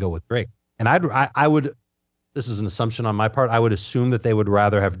just going to go with Drake. And I would, this is an assumption on my part, I would assume that they would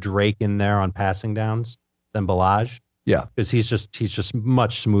rather have Drake in there on passing downs than Ballage. Yeah, because he's just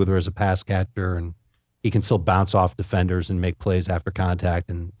much smoother as a pass catcher, and he can still bounce off defenders and make plays after contact,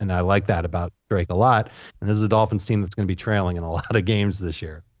 and I like that about Drake a lot. And this is a Dolphins team that's going to be trailing in a lot of games this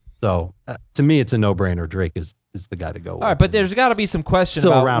year. So to me, it's a no-brainer. Drake is the guy to go with. All right, but there's got to be some question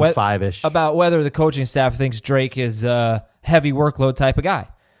Still about around 5-ish. about whether the coaching staff thinks Drake is a heavy workload type of guy.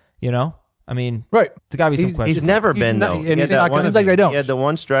 You know, I mean, right. There's got to be some question. He's never been not- though. and He had he's that not one- gonna be. Like they don't. He had the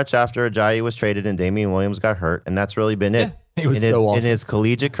one stretch after Ajayi was traded and Damian Williams got hurt, and that's really been it. He was in his, so awesome. in his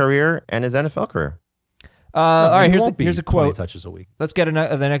collegiate career and his NFL career. All right, He here's won't be a 20 quote. touches a week. Let's get the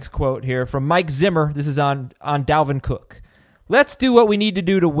next quote here from Mike Zimmer. This is on Dalvin Cook. Let's do what we need to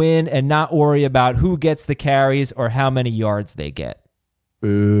do to win and not worry about who gets the carries or how many yards they get.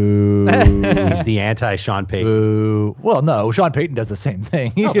 Boo. He's the anti-Sean Payton. Boo. Well, no, Sean Payton does the same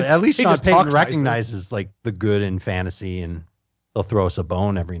thing. No, but at least he Sean just Payton talks nicer. recognizes like the good in fantasy, and he'll throw us a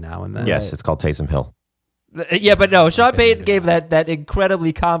bone every now and then. Yes, it's called Taysom Hill. Yeah, but no, Sean Payton gave that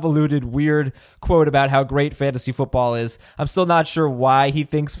incredibly convoluted, weird quote about how great fantasy football is. I'm still not sure why he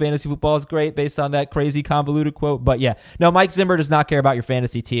thinks fantasy football is great based on that crazy convoluted quote. But yeah, no, Mike Zimmer does not care about your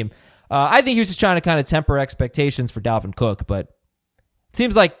fantasy team. I think he was just trying to kind of temper expectations for Dalvin Cook, but it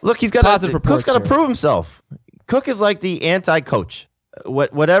seems like Look, he's got positive Cook's reports got to here. prove himself. Cook is like the anti-coach.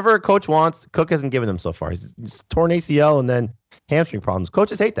 Whatever a coach wants, Cook hasn't given him so far. He's torn ACL and then hamstring problems.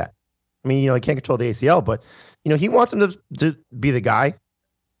 Coaches hate that. I mean, he can't control the ACL, but he wants him to be the guy.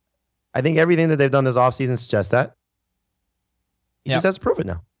 I think everything that they've done this offseason suggests that. He just has to prove it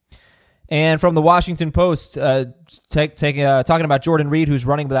now. And from the Washington Post, talking about Jordan Reed, who's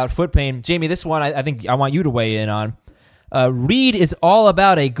running without foot pain. Jamie, this one I think I want you to weigh in on. Reed is all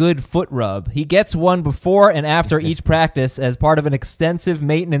about a good foot rub. He gets one before and after each practice as part of an extensive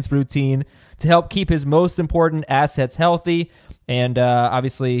maintenance routine to help keep his most important assets healthy. And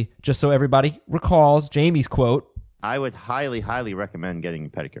obviously, just so everybody recalls Jamie's quote. I would highly, highly recommend getting a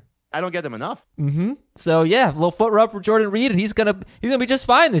pedicure. I don't get them enough. Mm-hmm. So yeah, a little foot rub for Jordan Reed, and he's gonna be just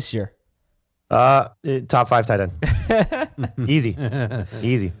fine this year. Top 5 tight end. Easy.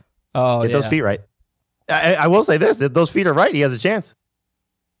 Oh, Get those feet right. I will say this: if those feet are right, he has a chance.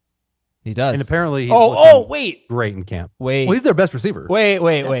 He does. And apparently, he's wait, great in camp. wait. Well, he's their best receiver. Wait.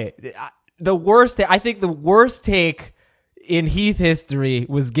 The worst take in Heath history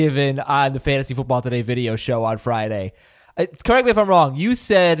was given on the Fantasy Football Today video show on Friday. Correct me if I'm wrong. You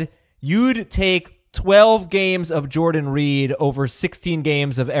said you'd take 12 games of Jordan Reed over 16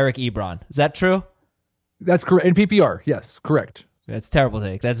 games of Eric Ebron. Is that true? That's correct. In PPR, yes, correct. That's a terrible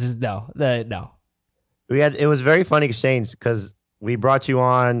take. That's just no. It was a very funny exchange because we brought you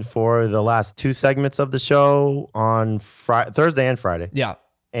on for the last 2 segments of the show on Thursday and Friday. Yeah.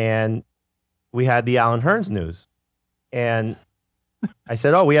 And we had the Allen Hurns news. And I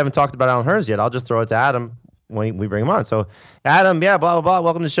said, we haven't talked about Allen Hurns yet. I'll just throw it to Adam when we bring him on. So, Adam, yeah, blah, blah, blah.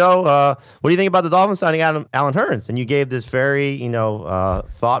 Welcome to the show. What do you think about the Dolphins signing Allen Hurns? And you gave this very,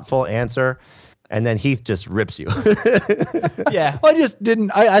 thoughtful answer. And then Heath just rips you. Yeah. I just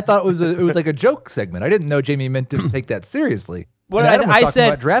didn't. I thought it was like a joke segment. I didn't know Jamie meant to take that seriously. What And Adam was I talking said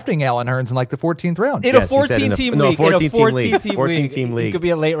about drafting Allen Hurns in like the 14th round. in Yes, a he said 14-team in a- league. no, In a 14-team 14-team league. He could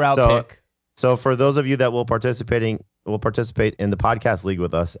be a late round pick. So for those of you that will participate in the podcast league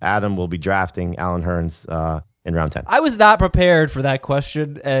with us, Adam will be drafting Allen Hurns in round 10. I was not prepared for that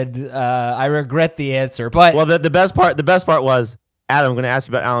question, and I regret the answer. But Well, the best part was, Adam, I'm going to ask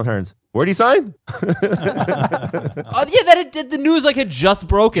you about Allen Hurns. Where'd he sign? the news had just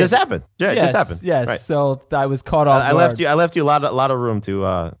broken. Just happened. Yeah, it just happened. Yes. Right. So I was caught off I guard. left you a lot of room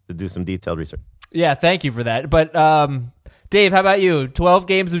to do some detailed research. Yeah, thank you for that. But Dave, how about you? 12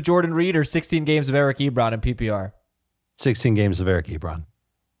 games of Jordan Reed or 16 games of Eric Ebron in PPR? 16 games of Eric Ebron.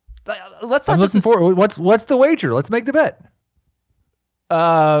 Let's not I'm looking forward. What's the wager? Let's make the bet.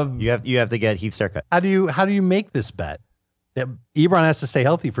 You have to get Heath's haircut. How do you make this bet? That Ebron has to stay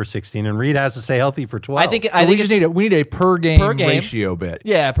healthy for 16, and Reed has to stay healthy for 12. I think we just need a per game ratio bet.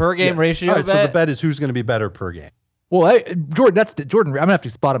 Yeah, per game ratio All right, bet. so the bet is who's going to be better per game. Well, Jordan. I'm gonna have to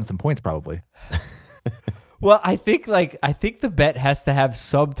spot him some points probably. Well, I think the bet has to have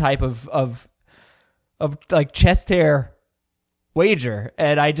some type of chest hair wager,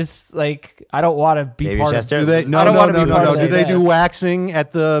 and I just I don't want to be Baby part chest of. hair? Do they? I don't wanna be part of Do they that. do waxing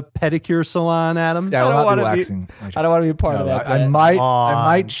at the pedicure salon, Adam? Yeah, I we'll don't not do wanna be- waxing. I don't want to be part of No, that. I bet.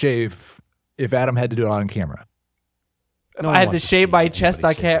 might shave if Adam had to do it on camera. If No I one have to wants to shave see my anybody chest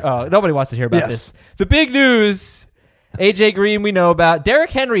on shave camera. their Oh, nobody wants to hear about Yes. this. The big news: AJ Green, we know about.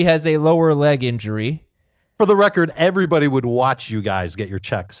 Derrick Henry has a lower leg injury. For the record, everybody would watch you guys get your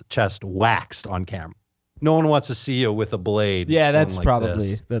chest waxed on camera. No one wants to see you with a blade. Yeah, that's like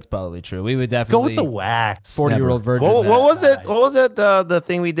probably this. that's probably true. We would Go definitely with the wax. 40-year-old virgin. What that. was it? What was it? The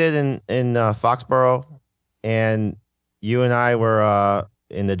thing we did in Foxborough, and you and I were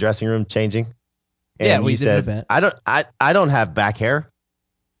in the dressing room changing. And Yeah, we you did an said, event. I don't have back hair.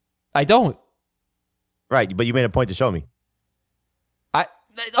 I don't. Right, but you made a point to show me.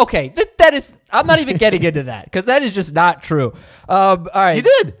 Okay, that is. I'm not even getting into that because that is just not true. All right, You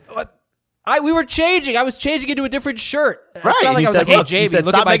did. We were changing. I was changing into a different shirt. It's Right. not like He I was said, like, "Hey, look, he Jamie, said,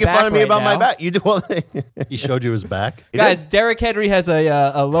 look stop at my making back fun of me right about my now." back. You do well. He showed you his back. Guys, Derrick Henry has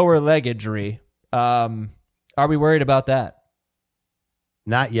a lower leg injury. Are we worried about that?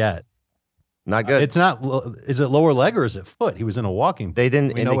 Not yet. Not good. It's not. Is it lower leg or is it foot? He was in a walking. They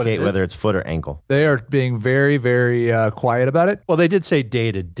didn't We know what it indicate is? whether it's foot or ankle. They are being very, very quiet about it. Well, they did say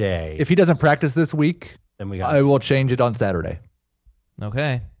day to day. If he doesn't practice this week, then we got. I will change it on Saturday.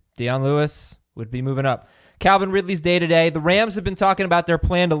 Okay. Deion Lewis would be moving up. Calvin Ridley's day-to-day. The Rams have been talking about their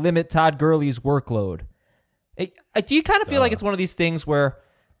plan to limit Todd Gurley's workload. Do you kind of feel like it's one of these things where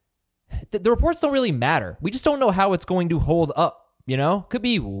the reports don't really matter? We just don't know how it's going to hold up, you know? Could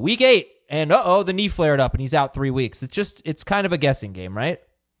be week 8, and the knee flared up, and he's out 3 weeks. It's kind of a guessing game, right?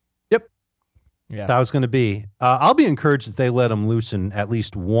 Yep. Yeah. That was going to be. I'll be encouraged that they let him loosen at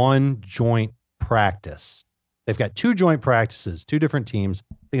least one joint practice. They've got 2 joint practices, 2 different teams.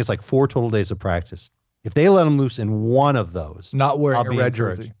 I think it's like 4 total days of practice. If they let him loose in one of those, Not wearing I'll a be red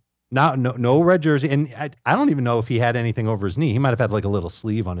encouraged. jersey. No red jersey, and I don't even know if he had anything over his knee. He might have had like a little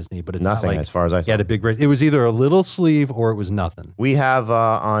sleeve on his knee, but it's Nothing, not like as far as I he saw. had a big. It was either a little sleeve or it was nothing. We have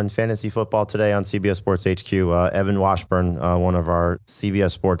on Fantasy Football today on CBS Sports HQ, Evan Washburn, one of our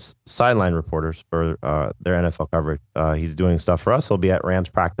CBS Sports sideline reporters for their NFL coverage. He's doing stuff for us. He'll be at Rams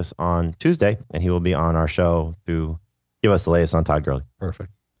practice on Tuesday, and he will be on our show to give us the latest on Todd Gurley.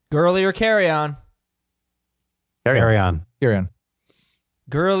 Perfect. Gurley or Kerryon? Carry on, Kerryon.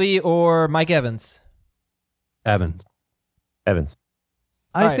 Gurley or Mike Evans? Evans. Evans.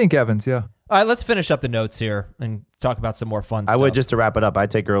 I right. think Evans, yeah. All right, let's finish up the notes here and talk about some more fun stuff. I would, just to wrap it up,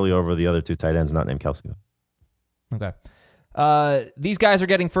 I'd take Gurley over the other 2 tight ends not named Kelsey. Okay. These guys are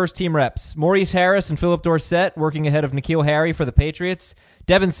getting first-team reps. Maurice Harris and Philip Dorsett working ahead of N'Keal Harry for the Patriots.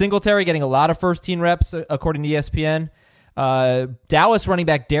 Devin Singletary getting a lot of first-team reps, according to ESPN. Dallas running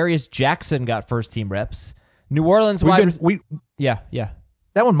back Darius Jackson got first-team reps. New Orleans Yeah.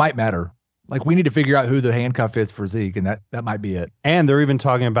 That one might matter. Like, we need to figure out who the handcuff is for Zeke, and that might be it. And they're even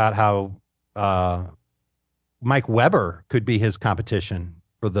talking about how Mike Weber could be his competition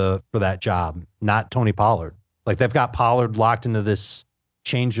for that job, not Tony Pollard. Like, they've got Pollard locked into this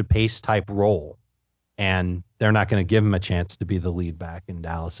change of pace type role, and they're not going to give him a chance to be the lead back in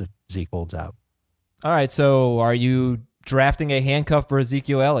Dallas if Zeke holds out. All right, so are you drafting a handcuff for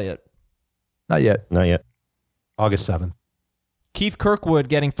Ezekiel Elliott? Not yet. Not yet. August 7th. Keith Kirkwood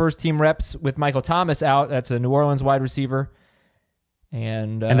getting first-team reps with Michael Thomas out. That's a New Orleans wide receiver.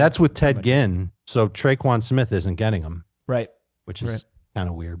 And that's with Ted Ginn, so Traquan Smith isn't getting him, right. which is kind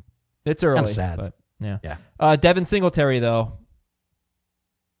of weird. It's early. Kinda sad. But yeah. Yeah. Devin Singletary, though.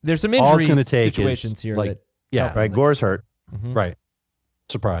 There's some All it's injury gonna take situations is, here. like, that yeah, Right, Gore's hurt. Mhm. Right.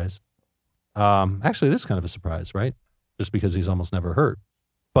 Surprise. Actually, it is kind of a surprise, right? Just because he's almost never hurt.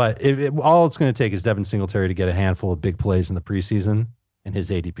 But all it's going to take is Devin Singletary to get a handful of big plays in the preseason, and his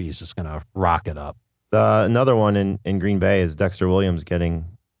ADP is just going to rocket up. Another one in Green Bay is Dexter Williams getting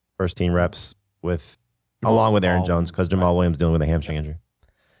first-team reps along with Aaron Jones, because Jamal Williams dealing with a hamstring injury.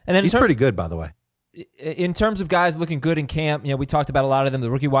 And then He's pretty good, by the way. in terms of guys looking good in camp, we talked about a lot of them,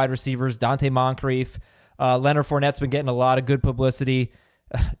 the rookie wide receivers, Dante Moncrief, Leonard Fournette's been getting a lot of good publicity.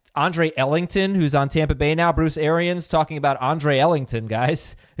 Andre Ellington, who's on Tampa Bay now, Bruce Arians talking about Andre Ellington,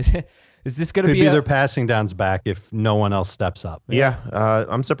 guys. Is this going to be their passing downs back if no one else steps up? Yeah,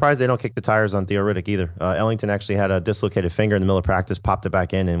 I'm surprised they don't kick the tires on Theo Riddick either. Ellington actually had a dislocated finger in the middle of practice, popped it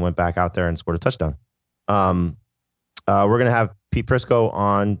back in, and went back out there and scored a touchdown. We're going to have Pete Prisco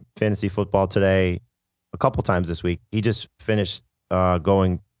on Fantasy Football today a couple times this week. He just finished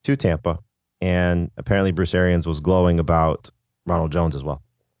going to Tampa, and apparently Bruce Arians was glowing about Ronald Jones as well.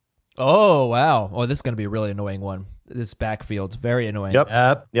 Oh, wow. Oh, this is going to be a really annoying one. This backfield's very annoying. Yep.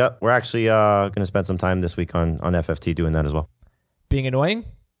 We're actually going to spend some time this week on FFT doing that as well. Being annoying?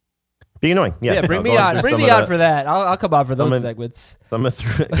 Being annoying, yeah. Yeah, bring me on. Bring me on for that. I'll come on for those segments.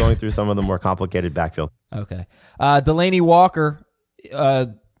 Going through some of the more complicated backfield. Okay. Delaney Walker,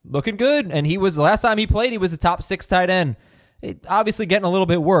 looking good. And last time he played, he was a top 6 tight end. Obviously getting a little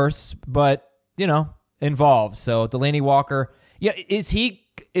bit worse, but, involved. So Delaney Walker, yeah, is he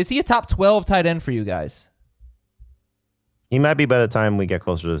a top 12 tight end for you guys? He might be by the time we get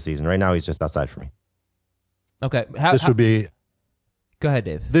closer to the season. Right now, he's just outside for me. Okay. Go ahead,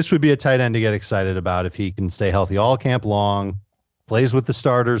 Dave. This would be a tight end to get excited about if he can stay healthy all camp long, plays with the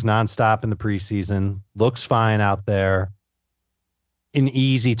starters nonstop in the preseason, looks fine out there. An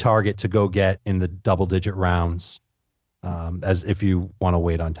easy target to go get in the double-digit rounds, as if you want to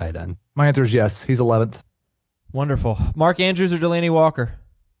wait on tight end. My answer is yes. He's 11th. Wonderful. Mark Andrews or Delaney Walker?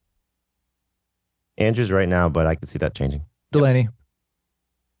 Andrews right now, but I could see that changing. Delaney.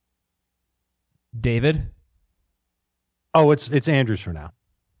 David? Oh, it's Andrews for now.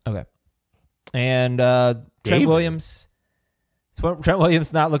 Okay. And Trent Williams. Trent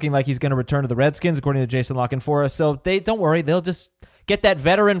Williams not looking like he's going to return to the Redskins, according to Jason Lockenforest. So don't worry. They'll just get that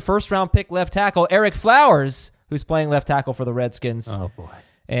veteran first-round pick left tackle, Eric Flowers, who's playing left tackle for the Redskins. Oh, boy.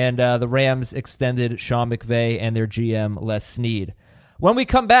 And the Rams extended Sean McVay and their GM, Les Snead. When we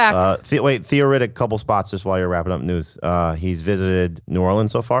come back... Theo Riddick, couple spots just while you're wrapping up news. He's visited New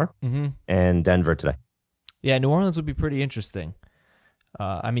Orleans so far and Denver today. Yeah, New Orleans would be pretty interesting.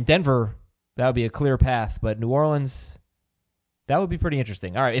 Denver, that would be a clear path, but New Orleans... That would be pretty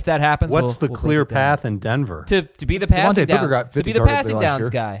interesting. All right, if that happens, what's the clear path in Denver? To be the passing downs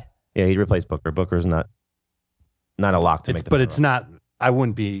guy. Yeah, he'd replace Booker. Booker's not a lock to make. But it's not. I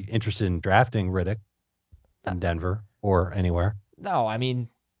wouldn't be interested in drafting Riddick in Denver or anywhere. No,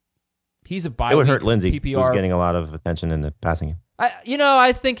 he's a bye. It would hurt Lindsey, PPR. who's getting a lot of attention in the passing game.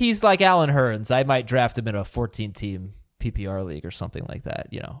 I think he's like Alan Hearns. I might draft him in a 14-team PPR league or something like that.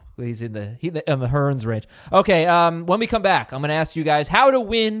 He's in the Hearns range. Okay, when we come back, I'm going to ask you guys how to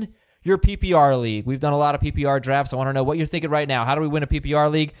win your PPR league. We've done a lot of PPR drafts. I want to know what you're thinking right now. How do we win a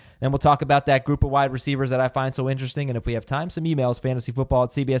PPR league? Then we'll talk about that group of wide receivers that I find so interesting. And if we have time, some emails,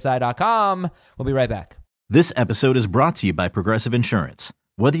 fantasyfootball@cbsi.com. We'll be right back. This episode is brought to you by Progressive Insurance.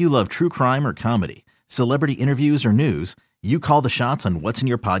 Whether you love true crime or comedy, celebrity interviews or news, you call the shots on what's in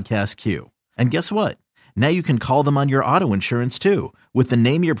your podcast queue. And guess what? Now you can call them on your auto insurance too with the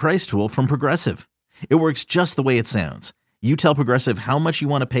Name Your Price tool from Progressive. It works just the way it sounds. You tell Progressive how much you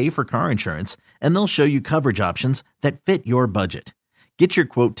want to pay for car insurance, and they'll show you coverage options that fit your budget. Get your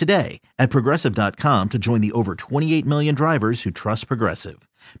quote today at Progressive.com to join the over 28 million drivers who trust Progressive.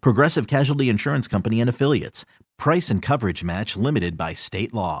 Progressive Casualty Insurance Company and Affiliates. Price and coverage match limited by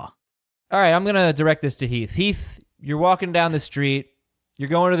state law. All right, I'm going to direct this to Heath. Heath, you're walking down the street. You're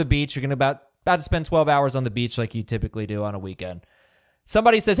going to the beach. You're going to about to spend 12 hours on the beach like you typically do on a weekend.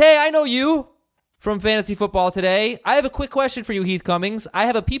 Somebody says, hey, I know you from Fantasy Football Today. I have a quick question for you, Heath Cummings. I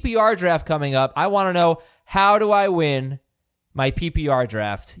have a PPR draft coming up. I want to know, how do I win my PPR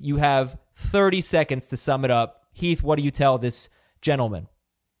draft? You have 30 seconds to sum it up. Heath, what do you tell this gentleman?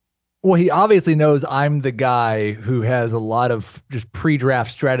 Well, he obviously knows I'm the guy who has a lot of just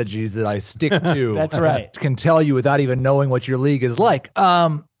pre-draft strategies that I stick to. That's right. Can tell you without even knowing what your league is like.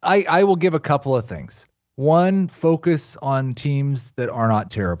 I will give a couple of things. One, focus on teams that are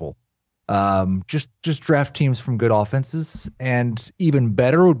not terrible. Just draft teams from good offenses, and even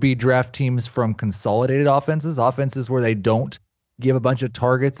better would be draft teams from consolidated offenses where they don't give a bunch of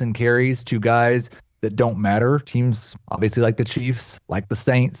targets and carries to guys that don't matter. Teams obviously like the Chiefs, like the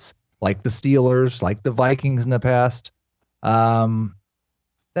Saints, like the Steelers, like the Vikings in the past. How's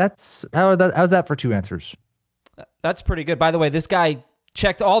that for two answers? That's pretty good. By the way, this guy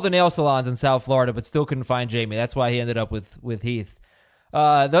checked all the nail salons in South Florida, but still couldn't find Jamie. That's why he ended up with Heath.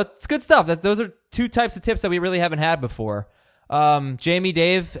 That's good stuff. Those are two types of tips that we really haven't had before. Jamie,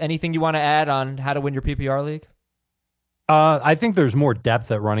 Dave, anything you want to add on how to win your PPR league? I think there's more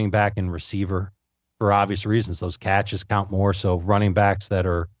depth at running back and receiver for obvious reasons. Those catches count more. So running backs that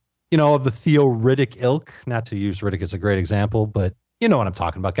are, of the Theo Riddick ilk, not to use Riddick as a great example, but you know what I'm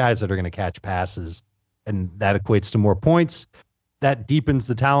talking about. Guys that are going to catch passes, and that equates to more points. That deepens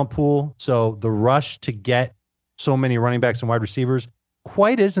the talent pool. So the rush to get so many running backs and wide receivers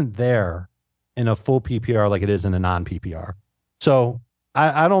quite isn't there in a full PPR like it is in a non-PPR. So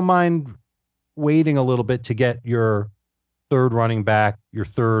I don't mind waiting a little bit to get your third running back, your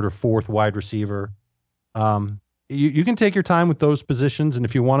third or fourth wide receiver. You can take your time with those positions, and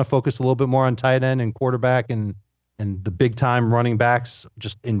if you want to focus a little bit more on tight end and quarterback and the big time running backs,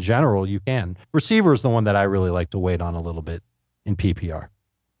 just in general, you can. Receiver is the one that I really like to wait on a little bit in PPR.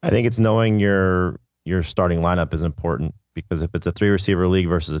 I think it's knowing your starting lineup is important, because if it's a 3-receiver league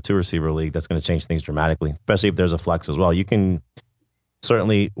versus a 2-receiver league, that's going to change things dramatically, especially if there's a flex as well. You can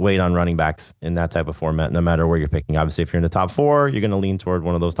certainly wait on running backs in that type of format, no matter where you're picking. Obviously, if you're in the top 4, you're going to lean toward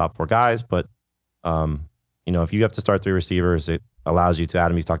one of those top 4 guys. But, if you have to start 3 receivers, it allows you to,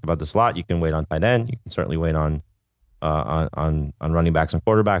 Adam, you talked about the slot. You can wait on tight end. You can certainly wait on running backs and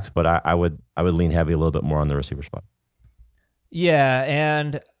quarterbacks. But I would lean heavy a little bit more on the receiver spot. Yeah,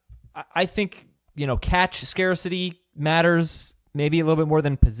 and I think catch scarcity matters maybe a little bit more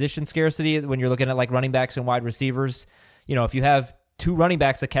than position scarcity when you're looking at like running backs and wide receivers. If you have two running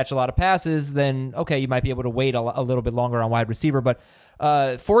backs that catch a lot of passes, then okay, you might be able to wait a little bit longer on wide receiver. But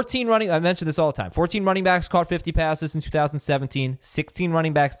 14 running, I mentioned this all the time, 14 running backs caught 50 passes in 2017, 16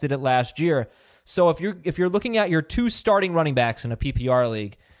 running backs did it last year. So if you're looking at your two starting running backs in a PPR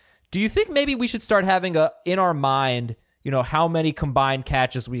league, do you think maybe we should start having in our mind, how many combined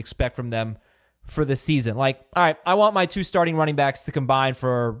catches we expect from them for the season? Like, all right, I want my two starting running backs to combine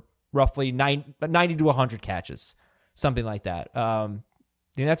for roughly 90 to 100 catches, something like that.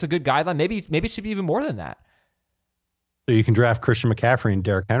 Think that's a good guideline. Maybe it should be even more than that. So you can draft Christian McCaffrey and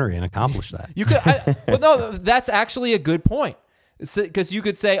Derrick Henry and accomplish that. You could. Well, no, that's actually a good point. Because you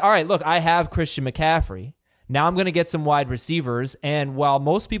could say, all right, look, I have Christian McCaffrey. Now I'm going to get some wide receivers. And while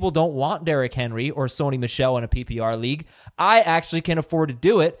most people don't want Derrick Henry or Sony Michel in a PPR league, I actually can afford to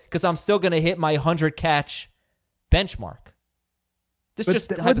do it because I'm still going to hit my 100-catch benchmark. This is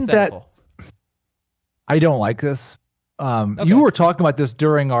just hypothetical. I don't like this. Okay. You were talking about this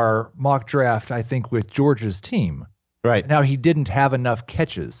during our mock draft, I think, with George's team. Right. Now he didn't have enough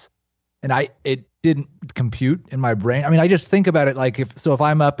catches. And it didn't compute in my brain. I mean, I just think about it like if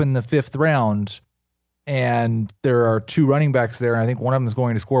I'm up in the 5th round and there are two running backs there, and I think one of them is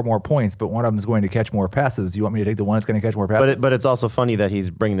going to score more points, but one of them is going to catch more passes. You want me to take the one that's going to catch more passes? But it's also funny that he's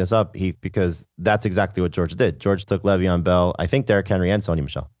bringing this up, because that's exactly what George did. George took Le'Veon Bell, I think Derrick Henry and Sony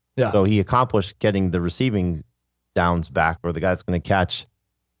Michel. Yeah. So he accomplished getting the receiving downs back, or the guy that's going to catch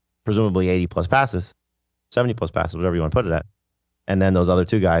presumably 80-plus passes, 70-plus passes, whatever you want to put it at. And then those other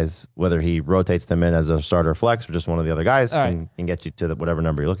two guys, whether he rotates them in as a starter flex or just one of the other guys, can get you to whatever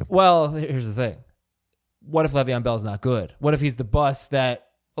number you're looking for. Well, here's the thing. What if Le'Veon Bell's not good? What if he's the bust that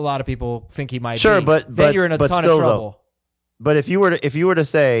a lot of people think he might be? Sure, but then you're in a ton of trouble. Though, but if you were to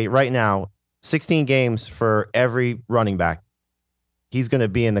say right now, 16 games for every running back, he's going to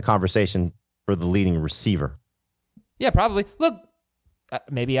be in the conversation for the leading receiver. Yeah, probably. Look,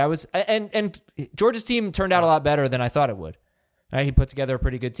 maybe I was, and George's team turned out a lot better than I thought it would. Right, he put together a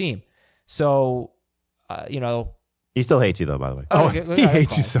pretty good team. So, he still hates you, though, by the way. Okay, he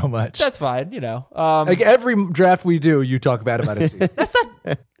hates you so much. That's fine, like every draft we do, you talk bad about his team. That's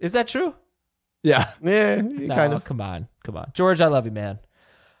not. Is that true? Yeah. Yeah, No, kind of. Come on. George, I love you, man.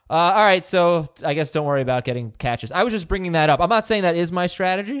 All right, so I guess don't worry about getting catches. I was just bringing that up. I'm not saying that is my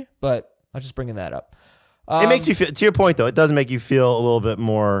strategy, but I was just bringing that up. It makes you feel, to your point, though, it does make you feel a little bit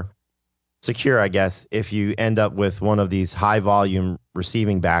more secure, I guess, if you end up with one of these high volume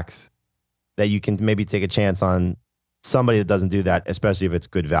receiving backs that you can maybe take a chance on somebody that doesn't do that, especially if it's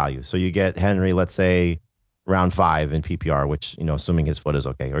good value. So you get Henry, let's say round 5 in PPR, which, assuming his foot is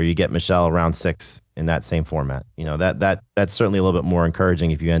okay, or you get Michelle round 6 in that same format. That's certainly a little bit more encouraging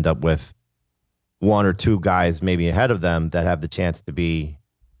if you end up with one or two guys maybe ahead of them that have the chance to be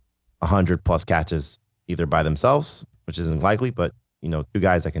 100+ catches either by themselves, which isn't likely, but two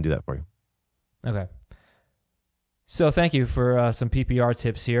guys that can do that for you. Okay. So thank you for some PPR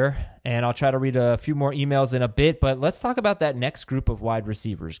tips here, and I'll try to read a few more emails in a bit, but let's talk about that next group of wide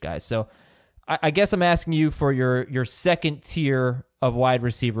receivers, guys. So I guess I'm asking you for your second tier of wide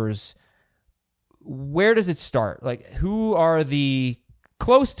receivers. Where does it start? Like, who are the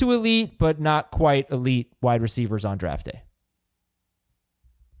close to elite but not quite elite wide receivers on draft day?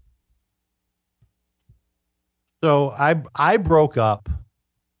 So I broke up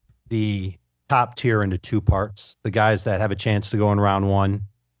the top tier into two parts. The guys that have a chance to go in round 1,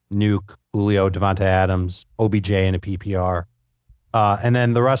 Nuke, Julio, Devontae Adams, OBJ in a PPR. And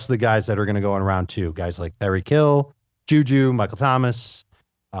then the rest of the guys that are going to go in round 2, guys like Tyreek Hill, Juju, Michael Thomas.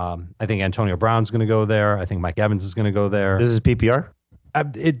 I think Antonio Brown's going to go there. I think Mike Evans is going to go there. This is PPR?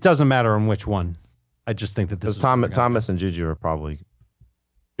 It doesn't matter on which one. I just think that this is Thomas and Juju are probably...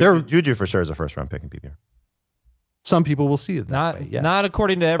 Juju for sure is a first-round pick in PPR. Some people will see it that way. Yeah. Not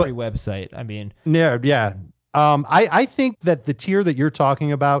according to every website. I mean, yeah. I think that the tier that you're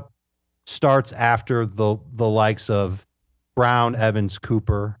talking about starts after the likes of Brown, Evans,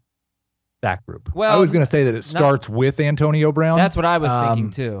 Cooper, that group. Well, I was going to say that it starts with Antonio Brown. That's what I was thinking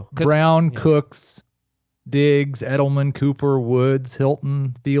too. Brown, Cooks, Diggs, Edelman, Cooper, Woods,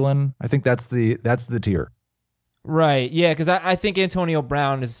 Hilton, Thielen. I think that's the tier. Right. Yeah, because I think Antonio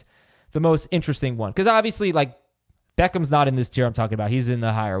Brown is the most interesting one. Because obviously, like, Beckham's not in this tier I'm talking about. He's in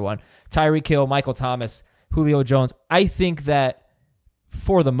the higher one. Tyreek Hill, Michael Thomas, Julio Jones. I think that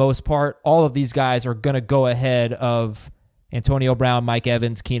for the most part, all of these guys are going to go ahead of Antonio Brown, Mike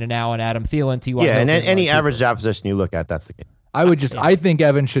Evans, Keenan Allen, Adam Thielen, T.Y. Yeah, Hilton, and any average draft position you look at, that's the case. I think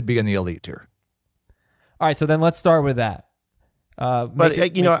Evans should be in the elite tier. All right, so then let's start with that. But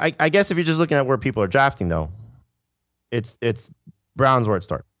I guess if you're just looking at where people are drafting, though, it's Brown's where it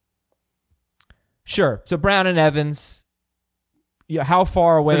starts. Sure. So Brown and Evans. Yeah, how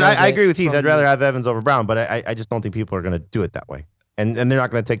far away? I agree with Heath. I'd rather have Evans over Brown, but I just don't think people are going to do it that way, and they're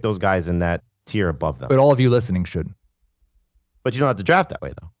not going to take those guys in that tier above them. But all of you listening should. But you don't have to draft that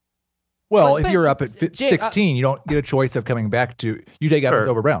way, though. Well, if you're up at 16, you don't get a choice of coming back to. You take Evans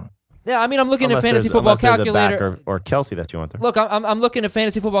over Brown. Yeah, I mean, I'm looking at Fantasy Football Calculator or Kelsey that you want there. Look, I'm looking at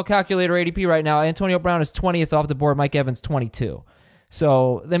Fantasy Football Calculator ADP right now. Antonio Brown is 20th off the board. Mike Evans 22.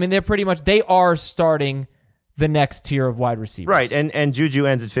 So I mean, they are starting the next tier of wide receivers. Right, and Juju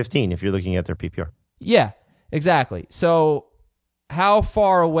ends at 15 if you're looking at their PPR. Yeah, exactly. So how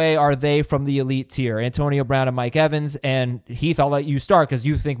far away are they from the elite tier? Antonio Brown and Mike Evans. And Heath, I'll let you start because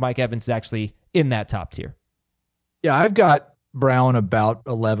you think Mike Evans is actually in that top tier. Yeah, I've got Brown about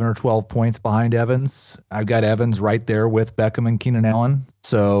 11 or 12 points behind Evans. I've got Evans right there with Beckham and Keenan Allen.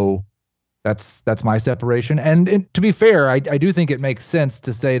 So that's my separation. And to be fair, I do think it makes sense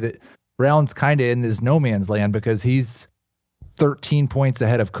to say that Brown's kind of in this no man's land because he's 13 points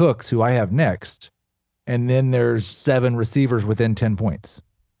ahead of Cooks, who I have next. And then there's 7 receivers within 10 points.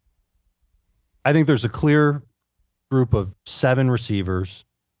 I think there's a clear group of 7 receivers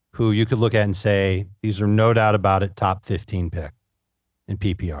who you could look at and say, these are no doubt about it, top 15 pick in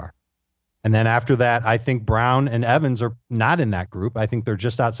PPR. And then after that, I think Brown and Evans are not in that group. I think they're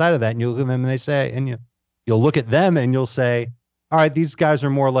just outside of that. And you look at them and they say, and you'll look at them and you'll say, all right, these guys are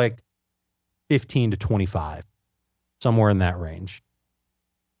more like 15 to 25, somewhere in that range.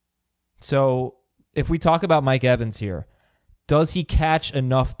 So if we talk about Mike Evans here, does he catch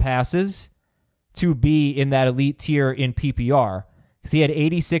enough passes to be in that elite tier in PPR? Because he had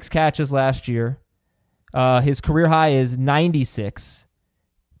 86 catches last year. His career high is 96.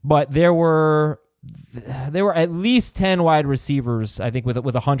 But there were at least 10 wide receivers, I think, with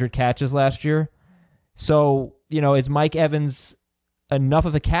 100 catches last year. So, is Mike Evans enough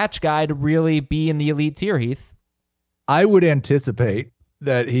of a catch guy to really be in the elite tier, Heath? I would anticipate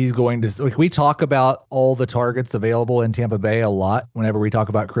that he's going to. Like, we talk about all the targets available in Tampa Bay a lot whenever we talk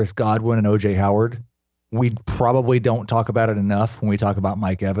about Chris Godwin and O.J. Howard. We probably don't talk about it enough when we talk about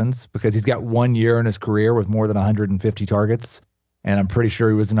Mike Evans because he's got 1 year in his career with more than 150 targets. And I'm pretty sure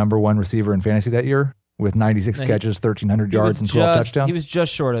he was the number 1 receiver in fantasy that year with 96 catches, 1,300 yards, and 12 touchdowns. He was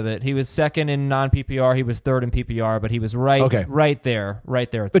just short of it. He was second in non-PPR. He was third in PPR, but he was right there.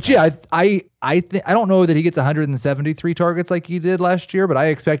 But yeah, I don't know that he gets 173 targets like he did last year, but I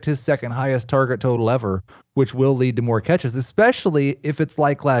expect his second highest target total ever, which will lead to more catches, especially if it's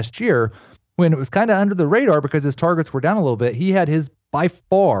like last year when it was kind of under the radar because his targets were down a little bit. He had by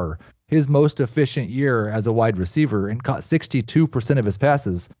far his most efficient year as a wide receiver and caught 62% of his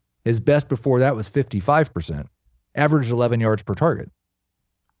passes. His best before that was 55%. Averaged 11 yards per target.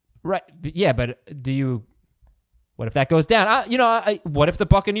 Right. Yeah, but what if that goes down? What if the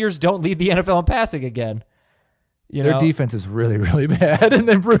Buccaneers don't lead the NFL in passing again? Their defense is really, really bad. And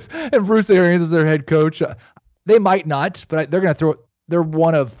then Bruce Arians is their head coach. They might not, but they're going to throw it. They're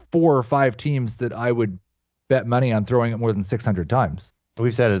one of 4 or 5 teams that I would bet money on throwing it more than 600 times.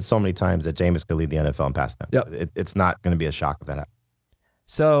 We've said it so many times that Jameis could lead the NFL and pass them. Yep. It's not going to be a shock if that happens.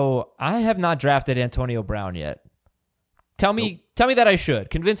 So I have not drafted Antonio Brown yet. Tell me that I should.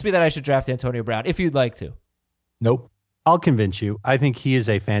 Convince me that I should draft Antonio Brown if you'd like to. Nope. I'll convince you. I think he is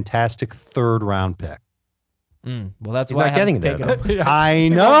a fantastic 3rd round pick. Well, that's He's why not I haven't getting there, taken him. I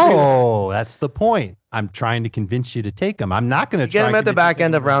know. That's the point. I'm trying to convince you to take him. I'm not going to get him at the back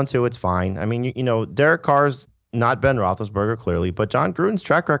end of round 2. It's fine. I mean, Derek Carr's not Ben Roethlisberger, clearly, but John Gruden's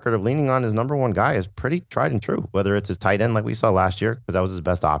track record of leaning on his number 1 guy is pretty tried and true, whether it's his tight end like we saw last year, because that was his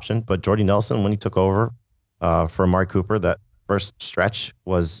best option. But Jordy Nelson, when he took over for Amari Cooper, that first stretch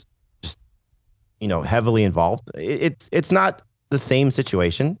was just, heavily involved. It's not the same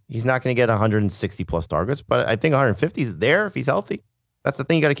situation. He's not going to get 160 plus targets, but I think 150 is there if he's healthy. That's the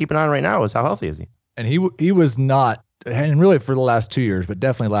thing you got to keep an eye on right now is how healthy is he? And he was not, and really for the last 2 years, but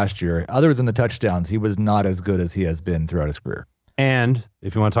definitely last year, other than the touchdowns, he was not as good as he has been throughout his career. And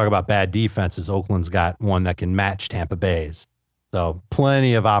if you want to talk about bad defenses, Oakland's got one that can match Tampa Bay's. So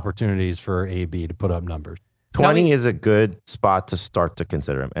plenty of opportunities for AB to put up numbers. 20 is a good spot to start to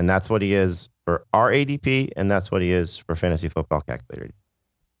consider him. And that's what he is for our ADP, and that's what he is for Fantasy Football Calculator.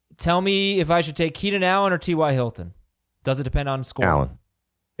 Tell me if I should take Keenan Allen or T.Y. Hilton. Does it depend on score? Allen.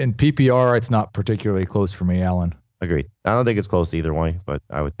 In PPR, it's not particularly close for me, Allen. Agreed. I don't think it's close either way, but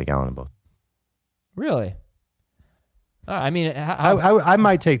I would take Allen in both. Really? I mean, I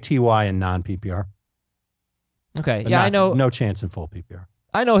might take T.Y. in non-PPR. Okay. Yeah, I know. No chance in full PPR.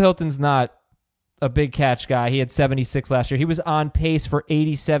 I know Hilton's not a big catch guy. He had 76 last year. He was on pace for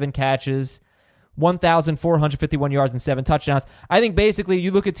 87 catches, 1,451 yards, and 7 touchdowns. I think basically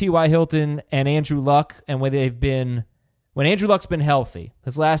you look at T.Y. Hilton and Andrew Luck, and when Andrew Luck's been healthy,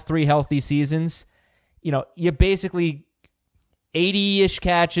 his last 3 healthy seasons, you basically 80-ish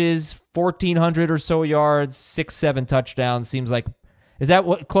catches, 1,400 or so yards, 6-7 touchdowns. Seems like, is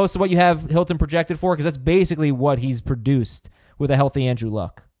that close to what you have Hilton projected for? Because that's basically what he's produced with a healthy Andrew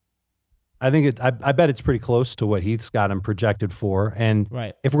Luck. I think I bet it's pretty close to what Heath's got him projected for. And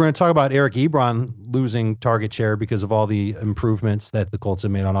right. If we're going to talk about Eric Ebron losing target share because of all the improvements that the Colts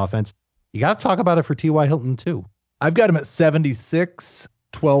have made on offense, you got to talk about it for T.Y. Hilton too. I've got him at 76,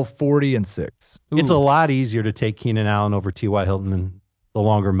 1240, and 6. Ooh. It's a lot easier to take Keenan Allen over T.Y. Hilton the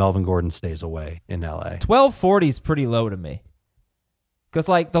longer Melvin Gordon stays away in L.A. 1240 is pretty low to me. Because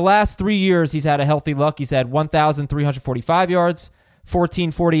the last 3 years he's had a healthy Luck. He's had 1,345 yards,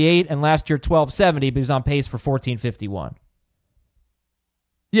 1,448, and last year 1,270, but he was on pace for 1,451.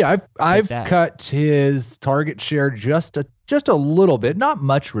 Yeah, I've cut his target share just a little bit, not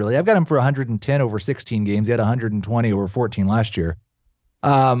much really. I've got him for 110 over 16 games. He had 120 over 14 last year.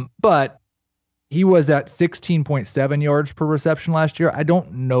 But he was at 16.7 yards per reception last year. I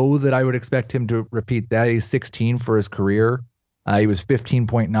don't know that I would expect him to repeat that. He's 16 for his career. He was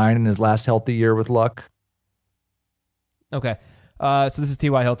 15.9 in his last healthy year with Luck. Okay. So this is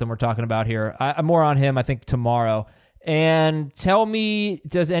T.Y. Hilton we're talking about here. I'm more on him, I think, tomorrow. And tell me,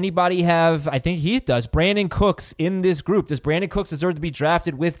 does anybody have, I think Heath does, Brandon Cooks in this group? Does Brandon Cooks deserve to be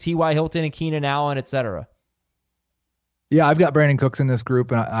drafted with T.Y. Hilton and Keenan Allen, et cetera? Yeah, I've got Brandon Cooks in this group,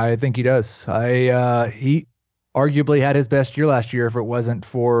 and I think he does. He arguably had his best year last year if it wasn't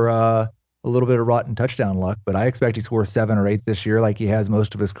for a little bit of rotten touchdown luck. But I expect he scores 7 or 8 this year like he has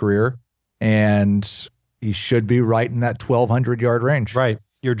most of his career. And he should be right in that 1,200-yard range. Right.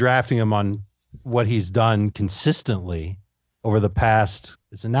 You're drafting him on what he's done consistently over the past,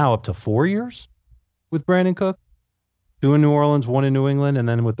 is it now up to 4 years with Brandon Cook? 2 in New Orleans, 1 in New England, and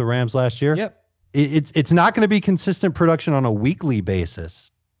then with the Rams last year. Yep. It's not going to be consistent production on a weekly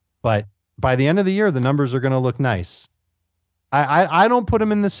basis, but by the end of the year, the numbers are going to look nice. I don't put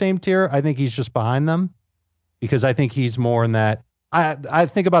him in the same tier. I think he's just behind them because I think he's more in that. I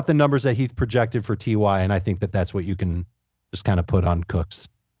think about the numbers that Heath projected for TY, and I think that that's what you can just kind of put on Cooks.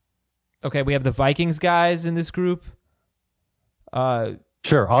 Okay, we have the Vikings guys in this group.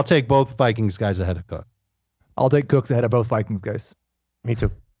 Sure, I'll take both Vikings guys ahead of Cook. I'll take Cooks ahead of both Vikings guys. Me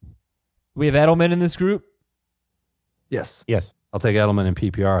too. We have Edelman in this group. Yes. Yes. I'll take Edelman and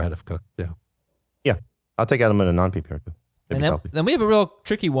PPR ahead of Cook too. Yeah, I'll take Edelman and non-PPR too. And then we have a real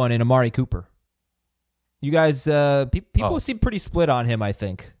tricky one in Amari Cooper. You guys, people seem pretty split on him, I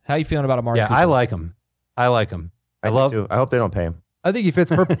think. How are you feeling about Amari Cooper? Yeah, I like him. I hope they don't pay him. I think he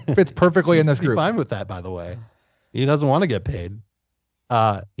fits perfectly in this group. Fine with that, by the way. He doesn't want to get paid.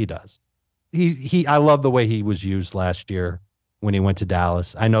 He does. I love the way he was used last year when he went to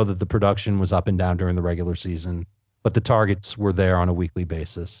Dallas. I know that the production was up and down during the regular season, but the targets were there on a weekly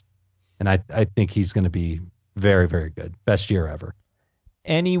basis. And I think he's going to be very, very good. Best year ever.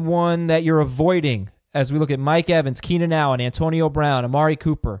 Anyone that you're avoiding as we look at Mike Evans, Keenan Allen, Antonio Brown, Amari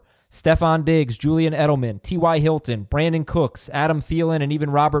Cooper, Stephon Diggs, Julian Edelman, T.Y. Hilton, Brandon Cooks, Adam Thielen, and even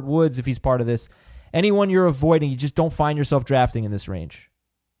Robert Woods if he's part of this. Anyone you're avoiding, you just don't find yourself drafting in this range.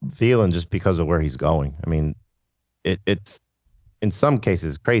 Thielen, just because of where he's going. I mean, it's in some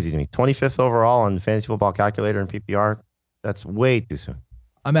cases crazy to me. 25th overall on Fantasy Football Calculator and PPR. That's way too soon.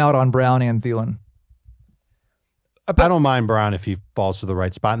 I'm out on Brown and Thielen. I don't mind Brown if he falls to the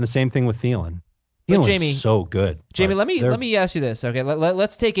right spot. And the same thing with Thielen. Thielen's so good. Jamie, let me ask you this. Okay,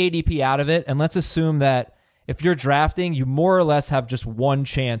 let's take ADP out of it, and let's assume that if you're drafting, you more or less have just one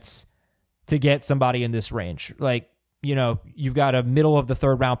chance to get somebody in this range. Like, you've got a middle of the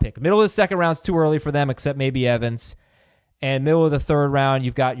third round pick. Middle of the second round's too early for them, except maybe Evans. And middle of the third round,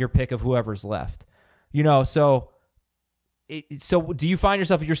 you've got your pick of whoever's left. So do you find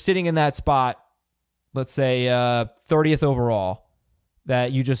yourself, if you're sitting in that spot, let's say 30th overall,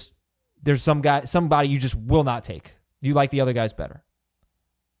 that there's somebody you just will not take? You like the other guys better?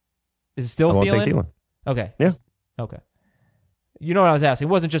 Is it still I won't Thielen? take Thielen. Okay. Yeah. Okay. You know what I was asking?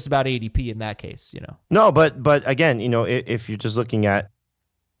 It wasn't just about ADP in that case, No, but again, if you're just looking at,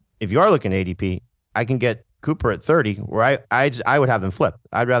 if you are looking at ADP, I can get Cooper at 30, where I would have them flipped.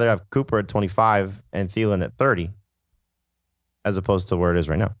 I'd rather have Cooper at 25 and Thielen at 30, as opposed to where it is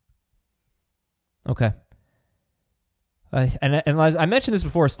right now. Okay. And as I mentioned this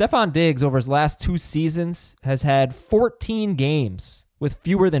before, Stephon Diggs over his last 2 seasons has had 14 games with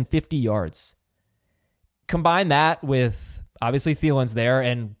fewer than 50 yards. Combine that with obviously Thielen's there,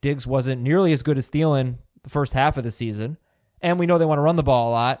 and Diggs wasn't nearly as good as Thielen the first half of the season, and we know they want to run the ball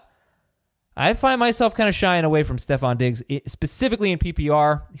a lot. I find myself kind of shying away from Stephon Diggs, specifically in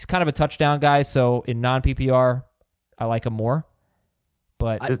PPR. He's kind of a touchdown guy, so in non-PPR, I like him more.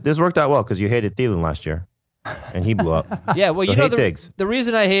 But this worked out well because you hated Thielen last year, and he blew up. Yeah, well, so you know Diggs. The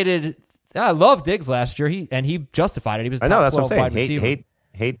reason I loved Diggs last year. He justified it. He was top 12 what I'm saying. wide receiver.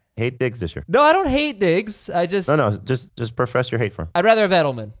 Hate Diggs this year. No, I don't hate Diggs. I just just profess your hate for him. I'd rather have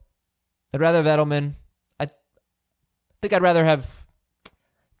Edelman. I think I'd rather have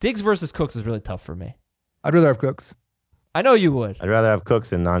Diggs versus Cooks is really tough for me. I'd rather have Cooks. I know you would. I'd rather have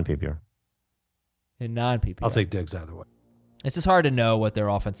Cooks in non-PPR. In non-PPR. I'll take Diggs either way. It's just hard to know what their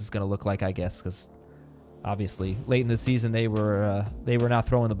offense is going to look like, I guess, because obviously late in the season they were not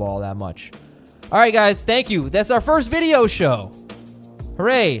throwing the ball that much. All right, guys, thank you. That's our first video show.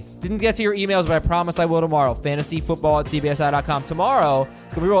 Hooray. Didn't get to your emails, but I promise I will tomorrow. fantasyfootball@cbsi.com. Tomorrow,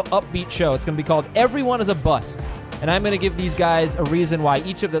 it's going to be a real upbeat show. It's going to be called Everyone is a Bust. And I'm going to give these guys a reason why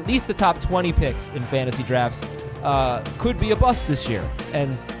each of at least the top 20 picks in fantasy drafts could be a bust this year.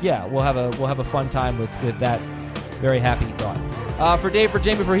 And yeah, we'll have a fun time with that very happy thought. For Dave, for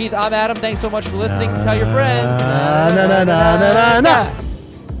Jamie, for Heath, I'm Adam. Thanks so much for listening. Tell your friends.